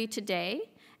 3:30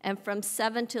 today and from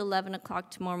 7 to 11 o'clock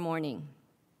tomorrow morning.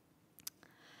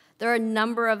 There are a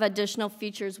number of additional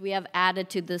features we have added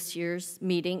to this year's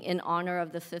meeting in honor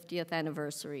of the 50th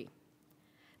anniversary.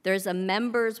 There's a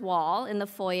members wall in the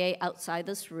foyer outside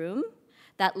this room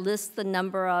that lists the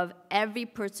number of every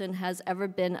person has ever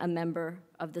been a member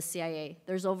of the CIA.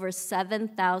 There's over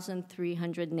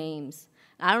 7,300 names.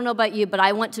 I don't know about you, but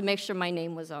I want to make sure my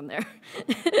name was on there.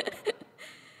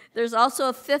 There's also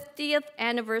a 50th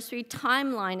anniversary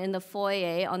timeline in the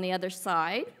foyer on the other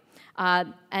side,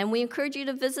 and we encourage you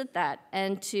to visit that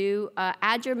and to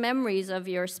add your memories of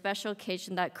your special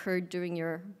occasion that occurred during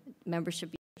your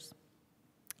membership years.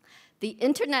 The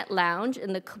Internet Lounge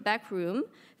in the Quebec room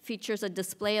features a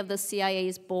display of the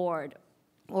CIA's board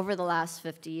over the last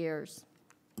 50 years.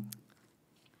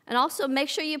 And also make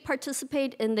sure you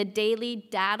participate in the daily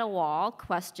data wall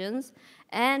questions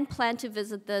and plan to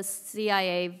visit the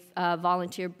CIA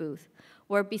volunteer booth,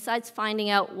 where besides finding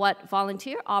out what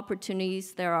volunteer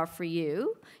opportunities there are for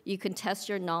you, you can test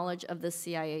your knowledge of the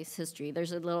CIA's history.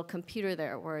 There's a little computer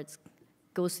there where it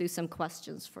goes through some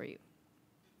questions for you.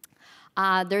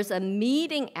 There's a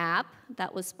meeting app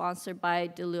that was sponsored by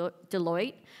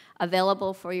Deloitte,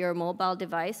 available for your mobile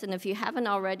device. And if you haven't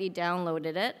already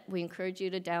downloaded it, we encourage you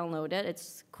to download it.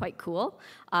 It's quite cool.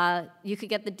 You could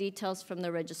get the details from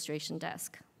the registration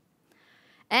desk.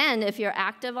 And if you're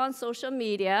active on social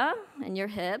media and you're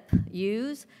hip,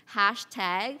 use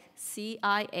hashtag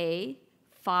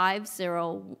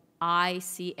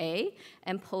CIA50ICA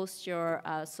and post your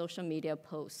social media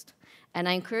post. And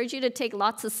I encourage you to take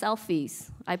lots of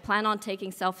selfies. I plan on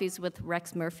taking selfies with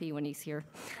Rex Murphy when he's here.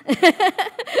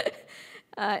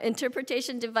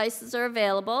 Interpretation devices are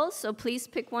available, so please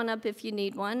pick one up if you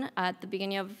need one at the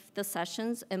beginning of the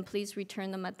sessions, and please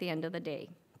return them at the end of the day.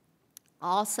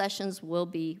 All sessions will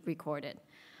be recorded.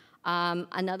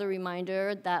 Another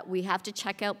reminder that we have to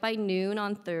check out by noon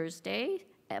on Thursday,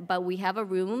 but we have a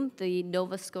room, the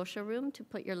Nova Scotia room, to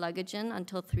put your luggage in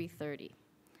until 3:30.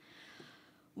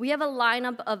 We have a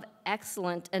lineup of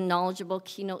excellent and knowledgeable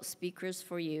keynote speakers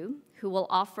for you who will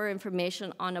offer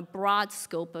information on a broad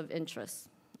scope of interests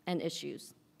and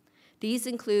issues. These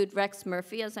include Rex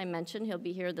Murphy, as I mentioned, he'll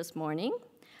be here this morning.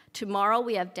 Tomorrow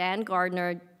we have Dan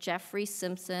Gardner, Jeffrey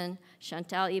Simpson,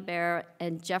 Chantal Hebert,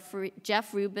 and Jeff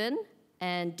Rubin,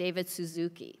 and David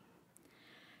Suzuki.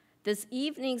 This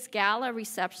evening's gala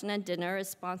reception and dinner is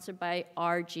sponsored by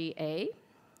RGA.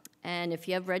 And if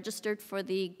you have registered for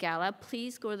the gala,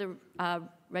 please go to the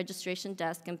registration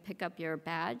desk and pick up your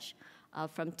badge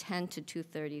from 10 to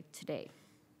 2:30 today.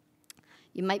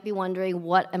 You might be wondering,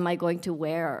 what am I going to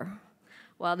wear?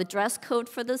 Well, the dress code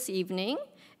for this evening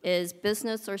is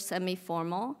business or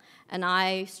semi-formal, and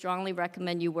I strongly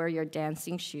recommend you wear your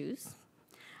dancing shoes.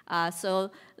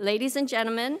 So, ladies and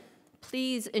gentlemen,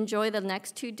 please enjoy the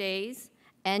next 2 days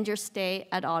and your stay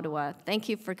at Ottawa. Thank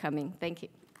you for coming. Thank you.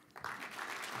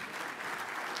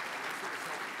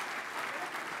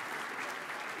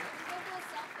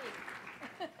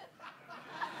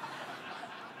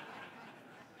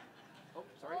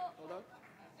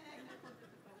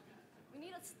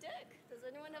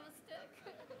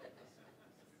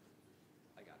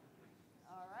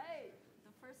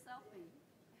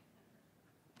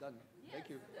 Done. Thank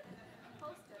you.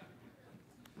 Post it.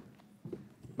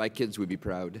 My kids would be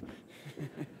proud.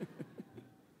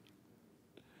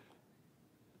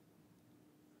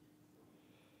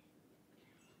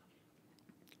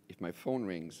 If if my phone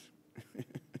rings,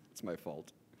 it's my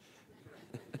fault.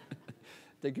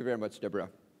 Thank you very much, Deborah.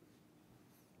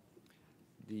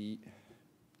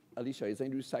 Alicia, is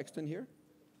Andrew Saxton here?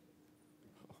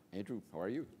 Oh, Andrew, how are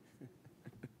you?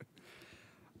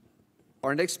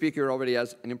 Our next speaker already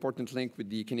has an important link with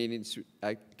the Canadian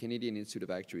Institute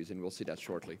of Actuaries, and we'll see that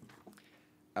shortly.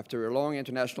 After a long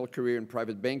international career in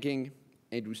private banking,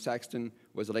 Andrew Saxton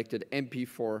was elected MP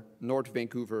for North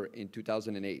Vancouver in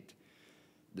 2008.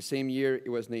 The same year, he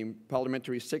was named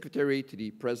Parliamentary Secretary to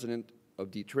the President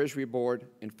of the Treasury Board,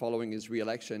 and following his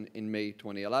re-election in May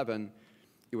 2011,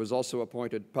 he was also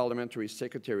appointed Parliamentary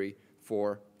Secretary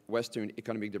for Western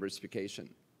Economic Diversification.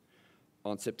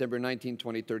 On September 19,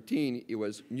 2013, he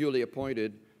was newly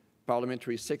appointed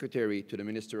Parliamentary Secretary to the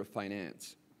Minister of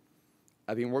Finance.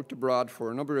 Having worked abroad for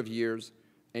a number of years,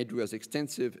 Andrew has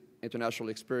extensive international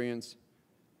experience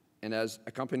and has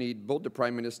accompanied both the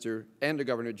Prime Minister and the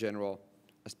Governor General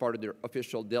as part of their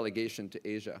official delegation to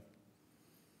Asia.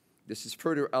 This is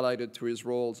further highlighted through his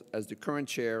roles as the current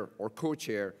chair or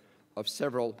co-chair of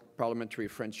several parliamentary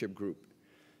friendship groups.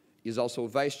 He is also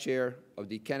vice chair of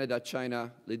the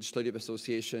Canada-China Legislative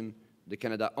Association, the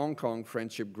Canada-Hong Kong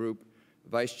Friendship Group,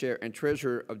 vice chair and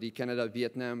treasurer of the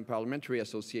Canada-Vietnam Parliamentary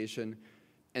Association,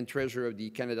 and treasurer of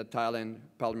the Canada-Thailand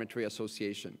Parliamentary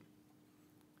Association.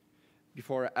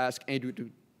 Before I ask Andrew to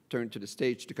come to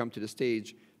the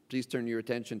stage, please turn your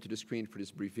attention to the screen for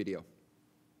this brief video.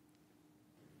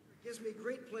 It gives me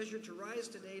great pleasure to rise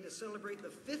today to celebrate the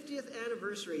 50th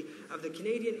anniversary of the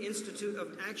Canadian Institute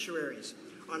of Actuaries.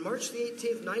 On March the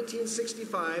 18th,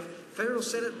 1965, Federal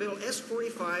Senate Bill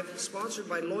S-45, sponsored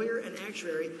by lawyer and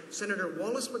actuary Senator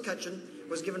Wallace McCutcheon,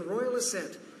 was given royal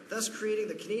assent, thus creating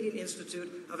the Canadian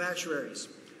Institute of Actuaries.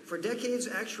 For decades,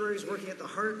 actuaries working at the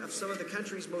heart of some of the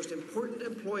country's most important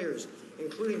employers,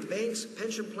 including banks,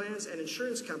 pension plans, and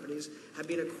insurance companies, have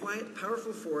been a quiet,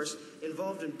 powerful force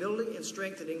involved in building and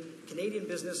strengthening Canadian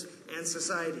business and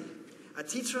society. À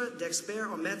titre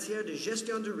d'expert en matière de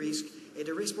gestion de risque et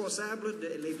de responsable de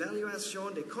l'évaluation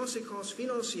des conséquences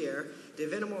financières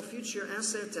d'événements futurs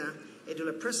incertains et de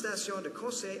la prestation de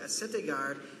conseil à cet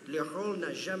égard, leur rôle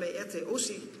n'a jamais été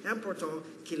aussi important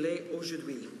qu'il est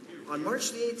aujourd'hui. On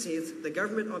March the 18th, the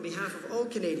government, on behalf of all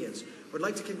Canadians, would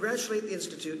like to congratulate the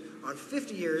Institute on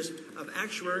 50 years of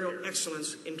actuarial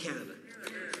excellence in Canada.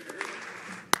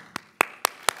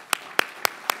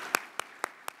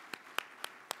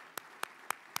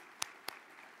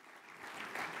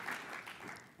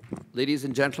 Ladies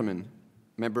and gentlemen,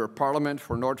 Member of Parliament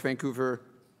for North Vancouver,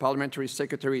 Parliamentary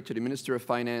Secretary to the Minister of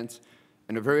Finance,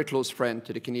 and a very close friend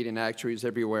to the Canadian actuaries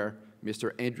everywhere,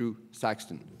 Mr. Andrew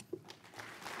Saxton.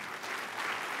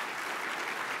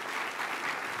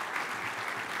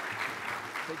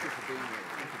 Thank you for being here.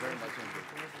 Thank you very much,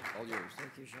 Andrew. All yours.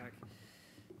 Thank you,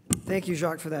 Jacques. Thank you,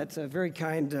 Jacques, for that very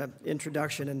kind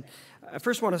introduction. And I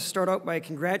first want to start out by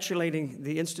congratulating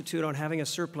the Institute on having a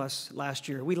surplus last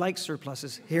year. We like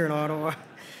surpluses here in Ottawa,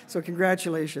 so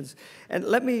congratulations. And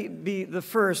let me be the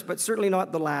first, but certainly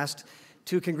not the last,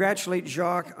 to congratulate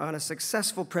Jacques on a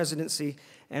successful presidency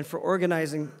and for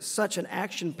organizing such an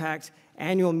action-packed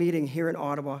annual meeting here in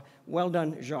Ottawa. Well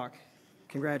done, Jacques.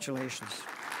 Congratulations.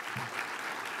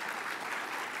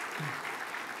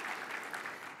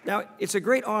 Now, it's a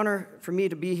great honor for me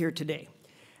to be here today.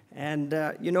 And,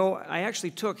 you know, I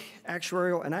actually took an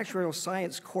actuarial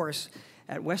science course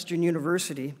at Western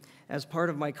University as part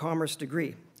of my commerce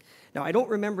degree. Now, I don't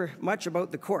remember much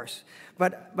about the course,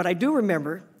 but I do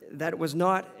remember that it was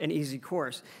not an easy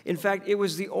course. In fact, it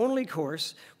was the only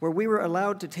course where we were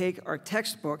allowed to take our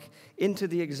textbook into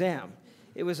the exam.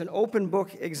 It was an open book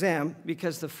exam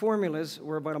because the formulas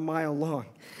were about a mile long.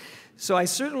 So I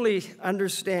certainly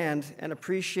understand and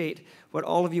appreciate what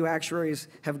all of you actuaries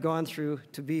have gone through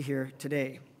to be here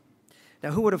today. Now,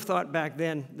 who would have thought back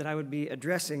then that I would be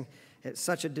addressing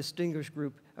such a distinguished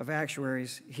group of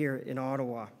actuaries here in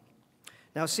Ottawa?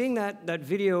 Now, seeing that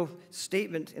video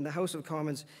statement in the House of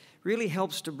Commons really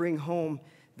helps to bring home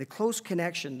the close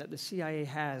connection that the CIA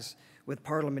has with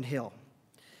Parliament Hill.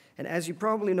 And as you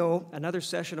probably know, another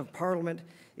session of Parliament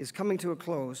is coming to a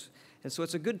close, and so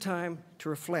it's a good time to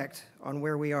reflect on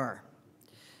where we are.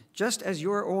 Just as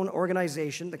your own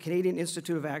organization, the Canadian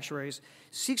Institute of Actuaries,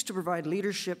 seeks to provide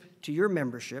leadership to your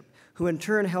membership, who in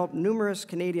turn help numerous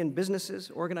Canadian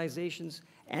businesses, organizations,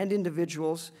 and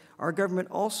individuals, our government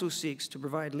also seeks to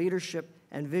provide leadership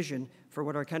and vision for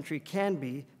what our country can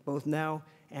be, both now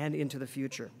and into the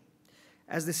future.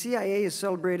 As the CIA is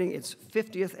celebrating its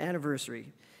 50th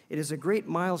anniversary, it is a great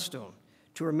milestone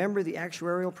to remember the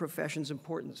actuarial profession's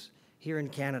importance here in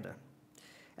Canada.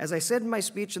 As I said in my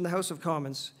speech in the House of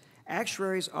Commons,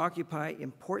 Actuaries occupy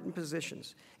important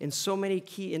positions in so many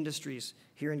key industries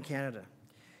here in Canada.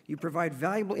 You provide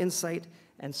valuable insight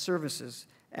and services,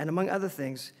 and among other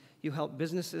things, you help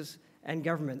businesses and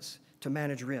governments to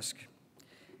manage risk.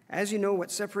 As you know,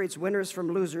 what separates winners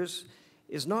from losers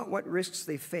is not what risks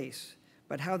they face,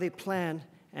 but how they plan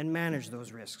and manage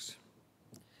those risks.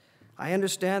 I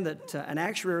understand that an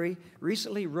actuary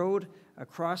recently rowed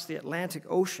across the Atlantic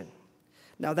Ocean.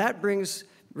 Now that brings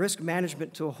risk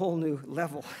management to a whole new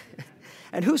level.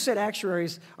 And who said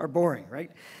actuaries are boring,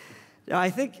 right? Now, I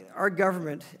think our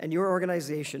government and your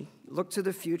organization look to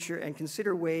the future and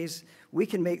consider ways we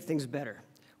can make things better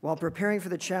while preparing for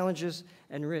the challenges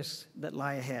and risks that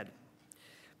lie ahead.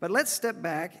 But let's step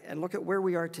back and look at where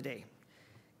we are today.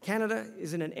 Canada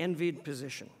is in an envied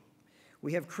position.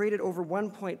 We have created over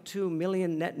 1.2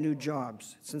 million net new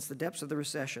jobs since the depths of the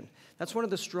recession. That's one of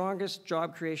the strongest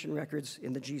job creation records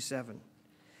in the G7.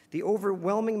 The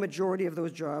overwhelming majority of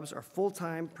those jobs are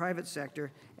full-time, private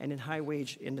sector, and in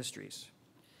high-wage industries.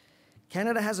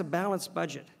 Canada has a balanced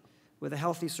budget with a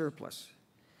healthy surplus.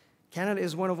 Canada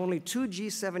is one of only 2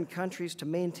 G7 countries to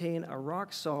maintain a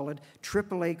rock-solid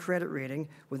AAA credit rating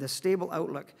with a stable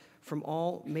outlook from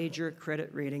all major credit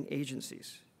rating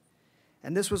agencies.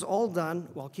 And this was all done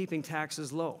while keeping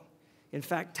taxes low. In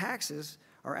fact, taxes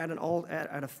are at a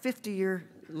 50-year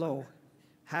low,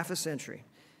 half a century.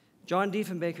 John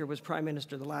Diefenbaker was Prime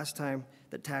Minister the last time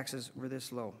that taxes were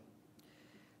this low.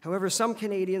 However, some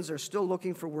Canadians are still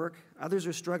looking for work, others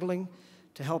are struggling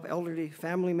to help elderly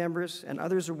family members, and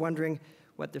others are wondering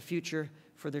what the future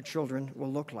for their children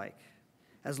will look like.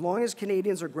 As long as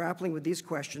Canadians are grappling with these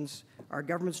questions, our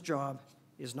government's job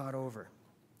is not over.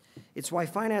 It's why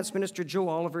Finance Minister Joe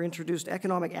Oliver introduced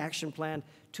Economic Action Plan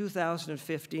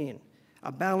 2015,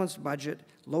 a balanced budget,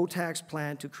 low-tax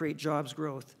plan to create jobs,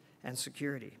 growth, and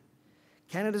security.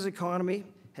 Canada's economy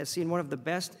has seen one of the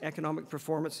best economic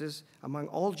performances among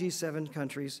all G7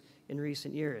 countries in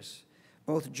recent years,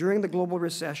 both during the global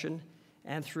recession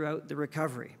and throughout the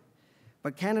recovery.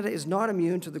 But Canada is not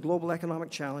immune to the global economic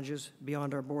challenges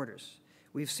beyond our borders.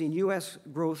 We've seen U.S.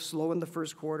 growth slow in the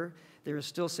first quarter. There is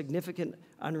still significant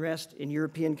unrest in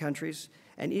European countries,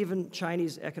 and even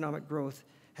Chinese economic growth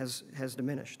has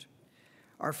diminished.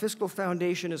 Our fiscal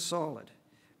foundation is solid,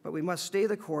 but we must stay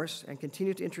the course and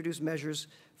continue to introduce measures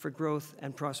for growth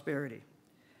and prosperity.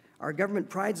 Our government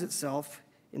prides itself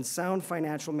in sound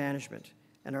financial management,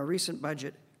 and our recent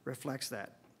budget reflects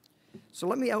that. So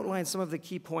let me outline some of the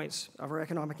key points of our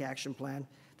Economic Action Plan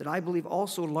that I believe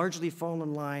also largely fall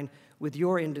in line with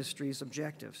your industry's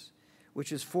objectives,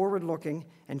 which is forward-looking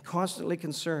and constantly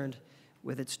concerned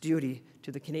with its duty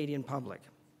to the Canadian public.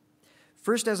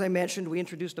 First, as I mentioned, we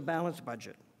introduced a balanced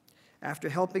budget. After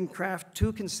helping craft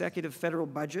 2 consecutive federal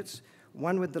budgets,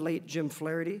 one with the late Jim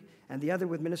Flaherty and the other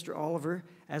with Minister Oliver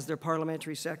as their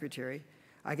parliamentary secretary,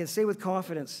 I can say with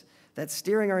confidence that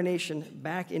steering our nation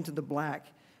back into the black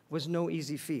was no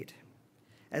easy feat.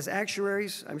 As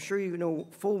actuaries, I'm sure you know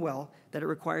full well that it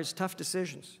requires tough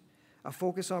decisions, a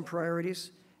focus on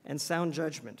priorities, and sound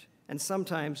judgment, and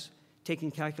sometimes taking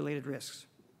calculated risks.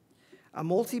 A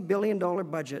multi-billion-dollar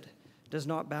budget does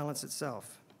not balance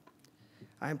itself.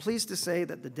 I am pleased to say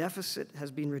that the deficit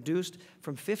has been reduced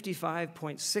from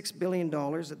 $55.6 billion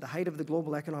at the height of the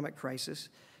global economic crisis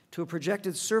to a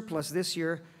projected surplus this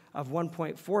year of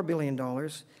 $1.4 billion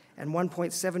and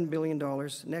 $1.7 billion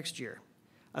next year,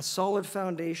 a solid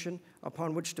foundation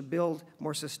upon which to build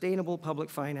more sustainable public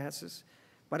finances.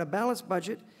 But a balanced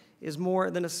budget is more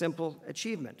than a simple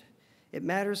achievement. It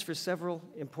matters for several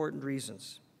important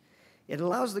reasons. It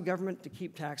allows the government to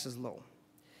keep taxes low.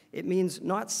 It means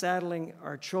not saddling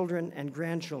our children and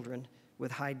grandchildren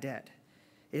with high debt.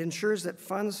 It ensures that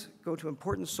funds go to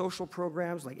important social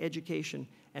programs like education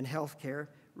and health care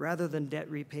rather than debt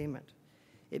repayment.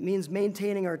 It means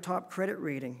maintaining our top credit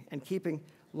rating and keeping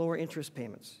lower interest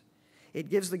payments. It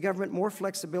gives the government more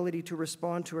flexibility to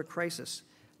respond to a crisis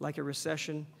like a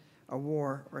recession, a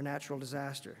war, or natural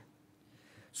disaster.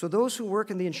 So those who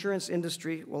work in the insurance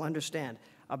industry will understand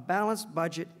a balanced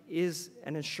budget is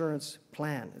an insurance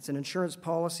plan. It's an insurance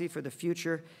policy for the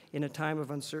future in a time of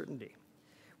uncertainty,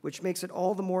 which makes it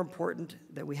all the more important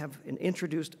that we have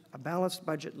introduced a balanced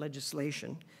budget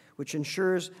legislation which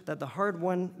ensures that the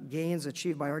hard-won gains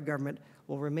achieved by our government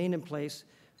will remain in place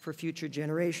for future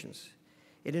generations.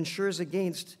 It ensures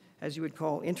against, as you would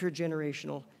call,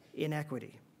 intergenerational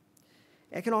inequity.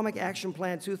 Economic Action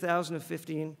Plan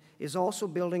 2015 is also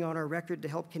building on our record to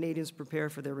help Canadians prepare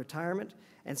for their retirement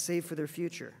and save for their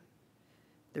future.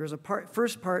 There is a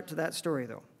first part to that story,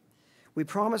 though. We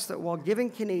promised that while giving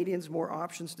Canadians more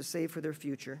options to save for their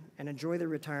future and enjoy their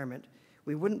retirement,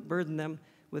 we wouldn't burden them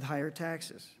with higher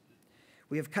taxes.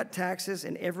 We have cut taxes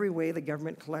in every way the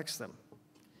government collects them.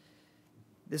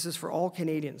 This is for all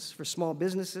Canadians, for small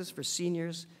businesses, for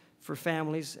seniors, for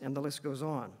families, and the list goes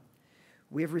on.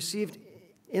 We have received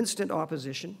instant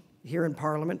opposition here in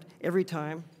Parliament every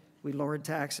time we lowered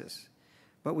taxes.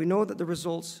 But we know that the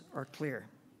results are clear.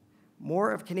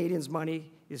 More of Canadians'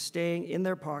 money is staying in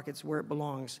their pockets where it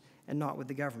belongs and not with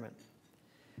the government.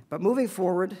 But moving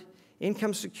forward,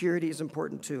 income security is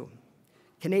important too.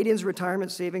 Canadians'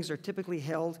 retirement savings are typically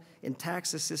held in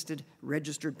tax-assisted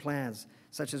registered plans,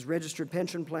 such as registered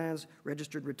pension plans,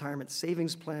 registered retirement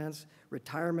savings plans,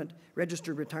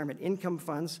 registered retirement income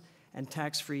funds, and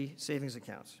tax-free savings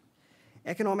accounts.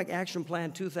 Economic Action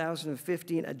Plan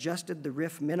 2015 adjusted the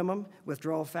RIF minimum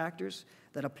withdrawal factors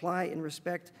that apply in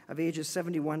respect of ages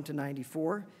 71 to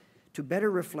 94 to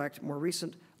better reflect more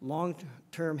recent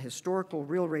long-term historical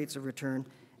real rates of return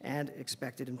and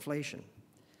expected inflation.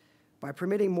 By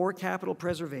permitting more capital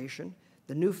preservation,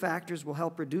 the new factors will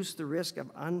help reduce the risk of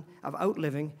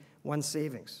outliving one's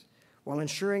savings, while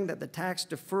ensuring that the tax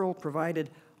deferral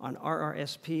provided on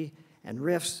RRSP and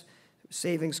RIFs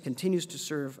savings continues to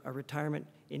serve a retirement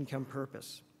income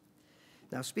purpose.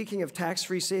 Now, speaking of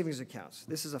tax-free savings accounts,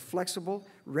 this is a flexible,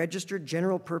 registered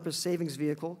general-purpose savings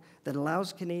vehicle that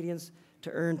allows Canadians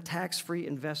to earn tax-free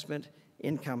investment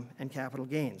income and capital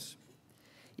gains.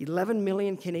 11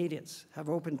 million Canadians have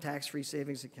opened tax-free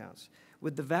savings accounts,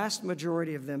 with the vast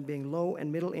majority of them being low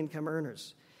and middle-income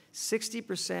earners.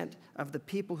 60% of the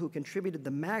people who contributed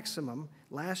the maximum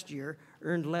last year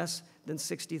earned less than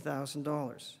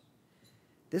 $60,000.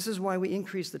 This is why we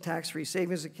increased the tax-free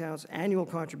savings account's annual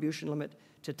contribution limit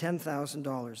to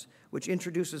 $10,000, which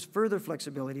introduces further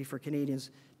flexibility for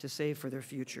Canadians to save for their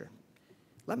future.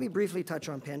 Let me briefly touch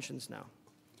on pensions now.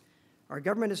 Our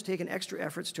government has taken extra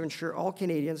efforts to ensure all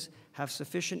Canadians have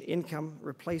sufficient income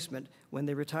replacement when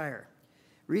they retire.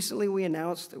 Recently, we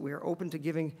announced that we are open to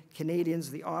giving Canadians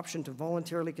the option to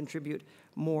voluntarily contribute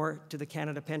more to the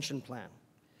Canada Pension Plan.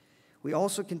 We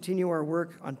also continue our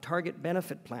work on target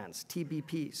benefit plans,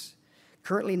 TBPs.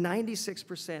 Currently,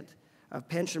 96% of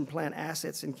pension plan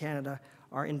assets in Canada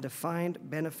are in defined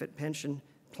benefit pension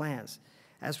plans,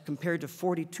 as compared to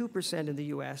 42% in the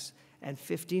US and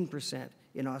 15%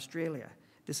 in Australia.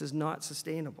 This is not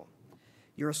sustainable.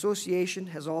 Your association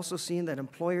has also seen that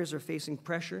employers are facing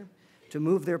pressure to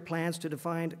move their plans to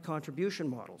defined contribution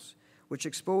models, which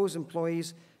expose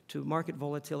employees to market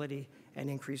volatility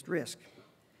and increased risk.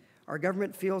 Our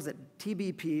government feels that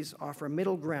TBPs offer a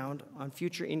middle ground on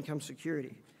future income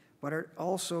security, but are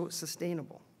also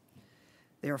sustainable.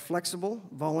 They are flexible,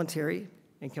 voluntary,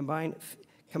 and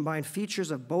combine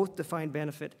features of both defined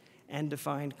benefit and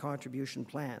defined contribution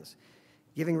plans,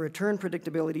 giving return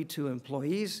predictability to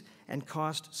employees and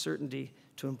cost certainty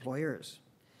to employers.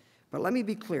 But let me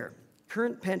be clear,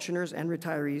 current pensioners and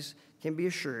retirees can be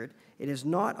assured it is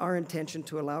not our intention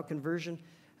to allow conversion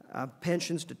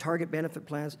pensions to target benefit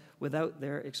plans without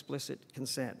their explicit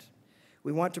consent.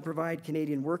 We want to provide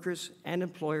Canadian workers and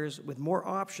employers with more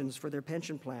options for their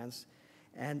pension plans,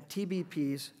 and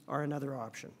TBPs are another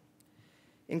option.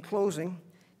 In closing,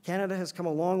 Canada has come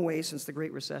a long way since the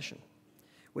Great Recession.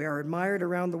 We are admired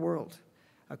around the world.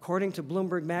 According to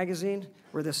Bloomberg magazine,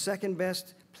 we're the second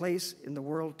best place in the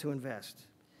world to invest.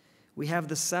 We have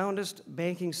the soundest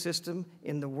banking system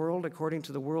in the world, according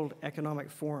to the World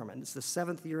Economic Forum, and it's the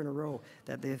 7th year in a row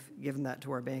that they've given that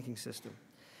to our banking system.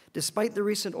 Despite the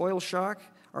recent oil shock,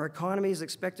 our economy is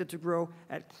expected to grow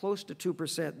at close to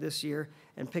 2% this year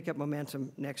and pick up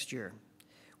momentum next year.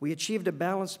 We achieved a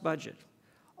balanced budget,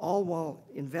 all while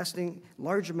investing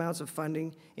large amounts of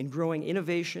funding in growing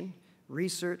innovation,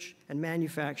 research, and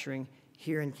manufacturing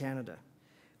here in Canada.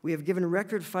 We have given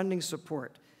record funding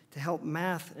support to help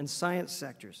math and science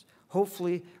sectors,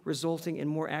 hopefully resulting in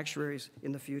more actuaries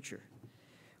in the future.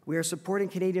 We are supporting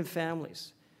Canadian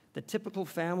families. The typical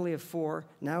family of 4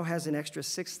 now has an extra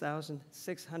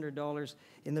 $6,600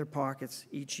 in their pockets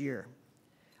each year.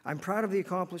 I'm proud of the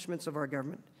accomplishments of our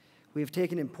government. We have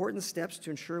taken important steps to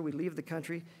ensure we leave the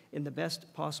country in the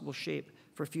best possible shape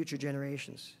for future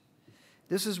generations.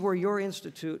 This is where your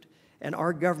institute and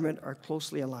our government are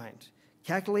closely aligned,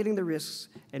 calculating the risks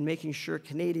and making sure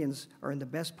Canadians are in the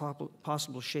best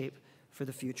possible shape for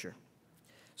the future.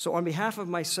 So on behalf of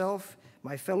myself,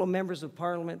 my fellow members of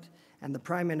Parliament, and the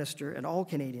Prime Minister and all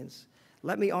Canadians,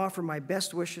 let me offer my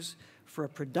best wishes for a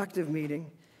productive meeting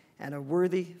and a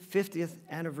worthy 50th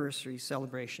anniversary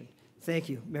celebration. Thank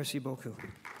you. Merci beaucoup.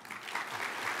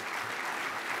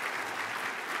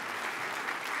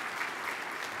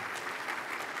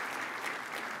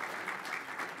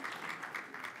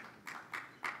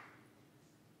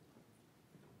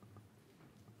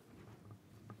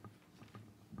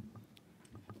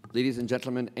 Ladies and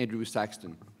gentlemen, Andrew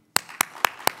Saxton.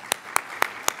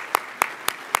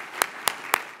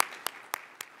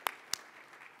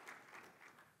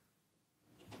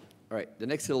 All right, the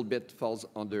next little bit falls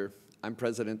under, I'm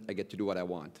president, I get to do what I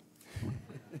want.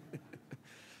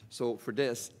 So for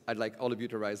this, I'd like all of you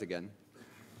to rise again.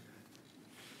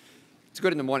 It's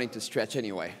good in the morning to stretch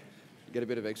anyway, get a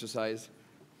bit of exercise.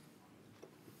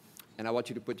 And I want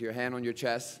you to put your hand on your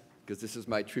chest, because this is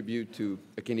my tribute to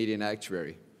a Canadian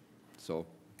actuary. So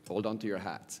hold on to your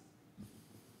hats.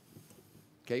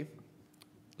 Okay,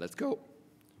 let's go.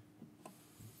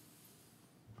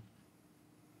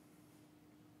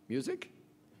 Music?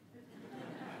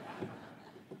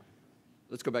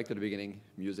 Let's go back to the beginning.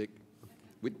 Music.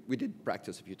 We did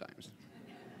practice a few times.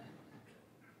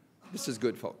 This is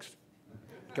good, folks.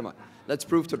 Come on. Let's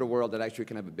prove to the world that actually we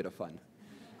can have a bit of fun.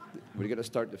 We're going to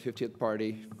start the 50th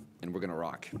party, and we're going to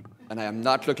rock. And I am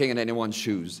not looking at anyone's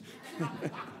shoes.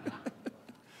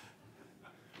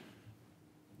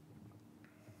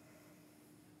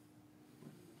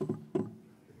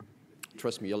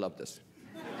 Trust me, you'll love this.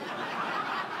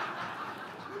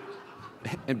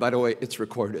 And by the way, it's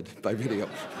recorded by video.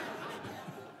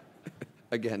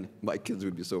 Again, my kids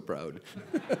would be so proud.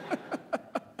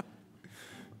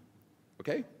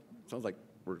 Okay? Sounds like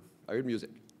I heard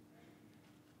music.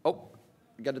 Oh,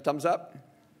 you got a thumbs up?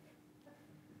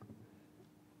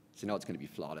 See, now it's going to be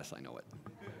flawless, I know it.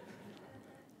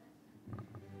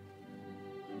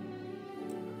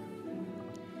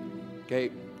 Okay,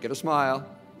 get a smile.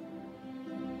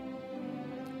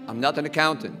 I'm not an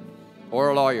accountant or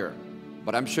a lawyer,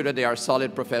 but I'm sure that they are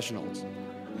solid professionals.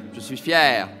 Je suis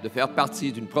fier de faire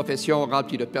partie d'une profession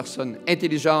remplie de personnes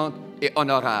intelligentes et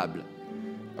honorables.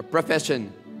 A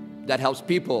profession that helps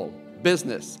people,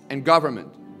 business, and government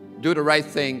do the right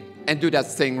thing and do that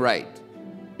thing right.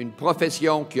 Une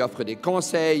profession qui offre des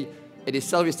conseils et des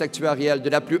services actuariels de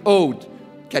la plus haute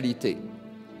qualité.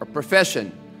 A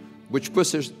profession which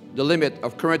pushes the limit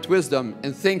of current wisdom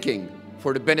and thinking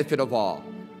for the benefit of all.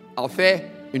 En fait,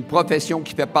 une profession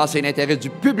qui fait passer l'intérêt du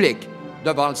public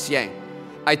devant le sien.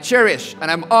 I cherish and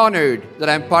I'm honored that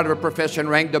I'm part of a profession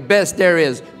ranked the best there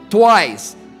is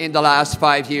twice in the last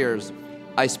 5 years.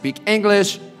 I speak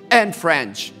English and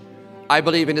French. I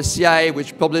believe in the CIA,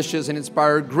 which publishes and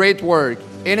inspires great work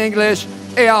in English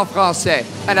et en français,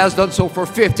 and has done so for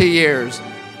 50 years.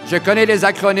 Je connais les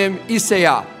acronymes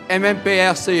ICA,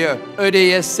 MMPRCE,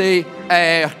 EDSC,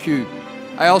 ARQ.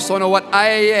 I also know what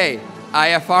IAA,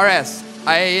 IFRS,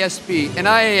 IASP, and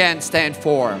IAN stand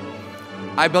for.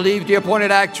 I believe the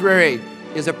appointed actuary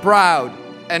is a proud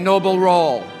and noble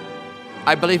role.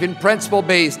 I believe in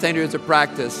principle-based standards of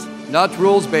practice, not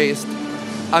rules-based.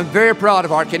 I'm very proud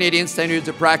of our Canadian standards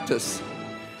of practice,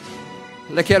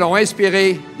 lesquels ont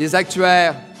inspiré des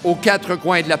actuaires aux 4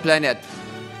 coins de la planète.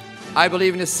 I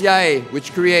believe in a CIA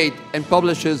which creates and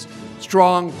publishes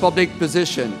strong public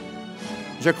position.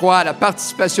 Je crois à la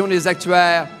participation des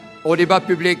actuaires au débat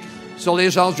public sur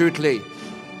les enjeux clés.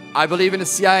 I believe in a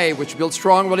CIA which builds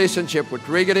strong relationships with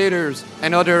regulators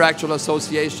and other actual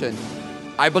associations.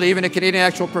 I believe in a Canadian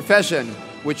actual profession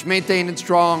which maintains a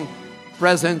strong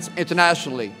presence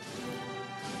internationally.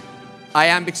 I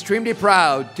am extremely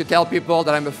proud to tell people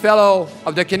that I'm a fellow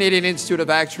of the Cdn Institute of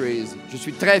Actuaries. Je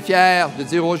suis très fier de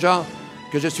dire aux gens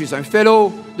que je suis un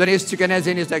fellow de l'Institut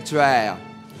canadien des actuaires.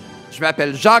 Je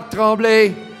m'appelle Jacques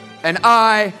Tremblay, and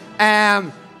I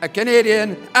am a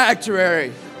Canadian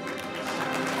actuary.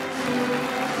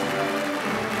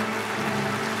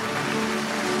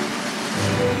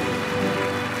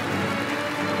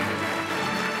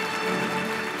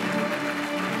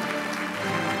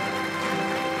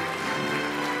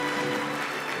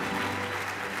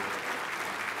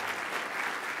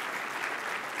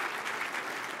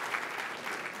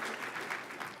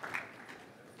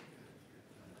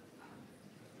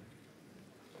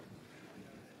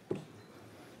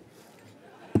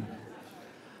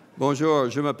 Bonjour,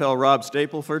 je m'appelle Rob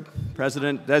Stapleford,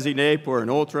 President Designé pour un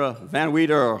autre 28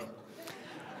 heures.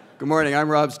 Good morning, I'm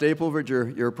Rob Stapleford,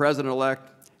 your President-elect,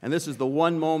 and this is the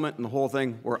one moment in the whole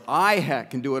thing where I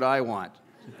can do what I want.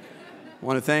 I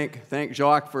want to thank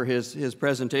Jacques for his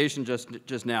presentation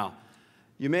just now.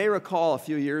 You may recall a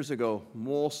few years ago,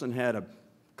 Molson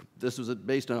this was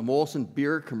based on a Molson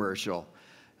beer commercial.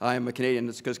 I am a Canadian,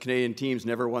 it's because Canadian teams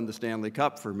never won the Stanley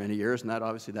Cup for many years, and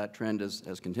obviously that trend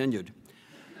has continued.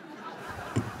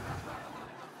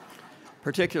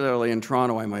 Particularly in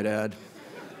Toronto, I might add.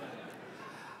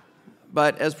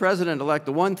 But as President-elect,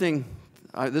 the one thing,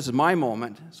 this is my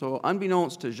moment, so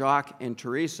unbeknownst to Jacques and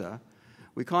Teresa,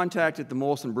 we contacted the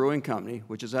Molson Brewing Company,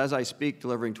 which is, as I speak,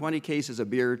 delivering 20 cases of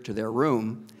beer to their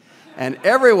room, And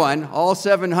everyone, all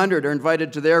 700, are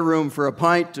invited to their room for a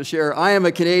pint to share I Am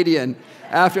a Canadian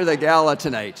after the gala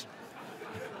tonight.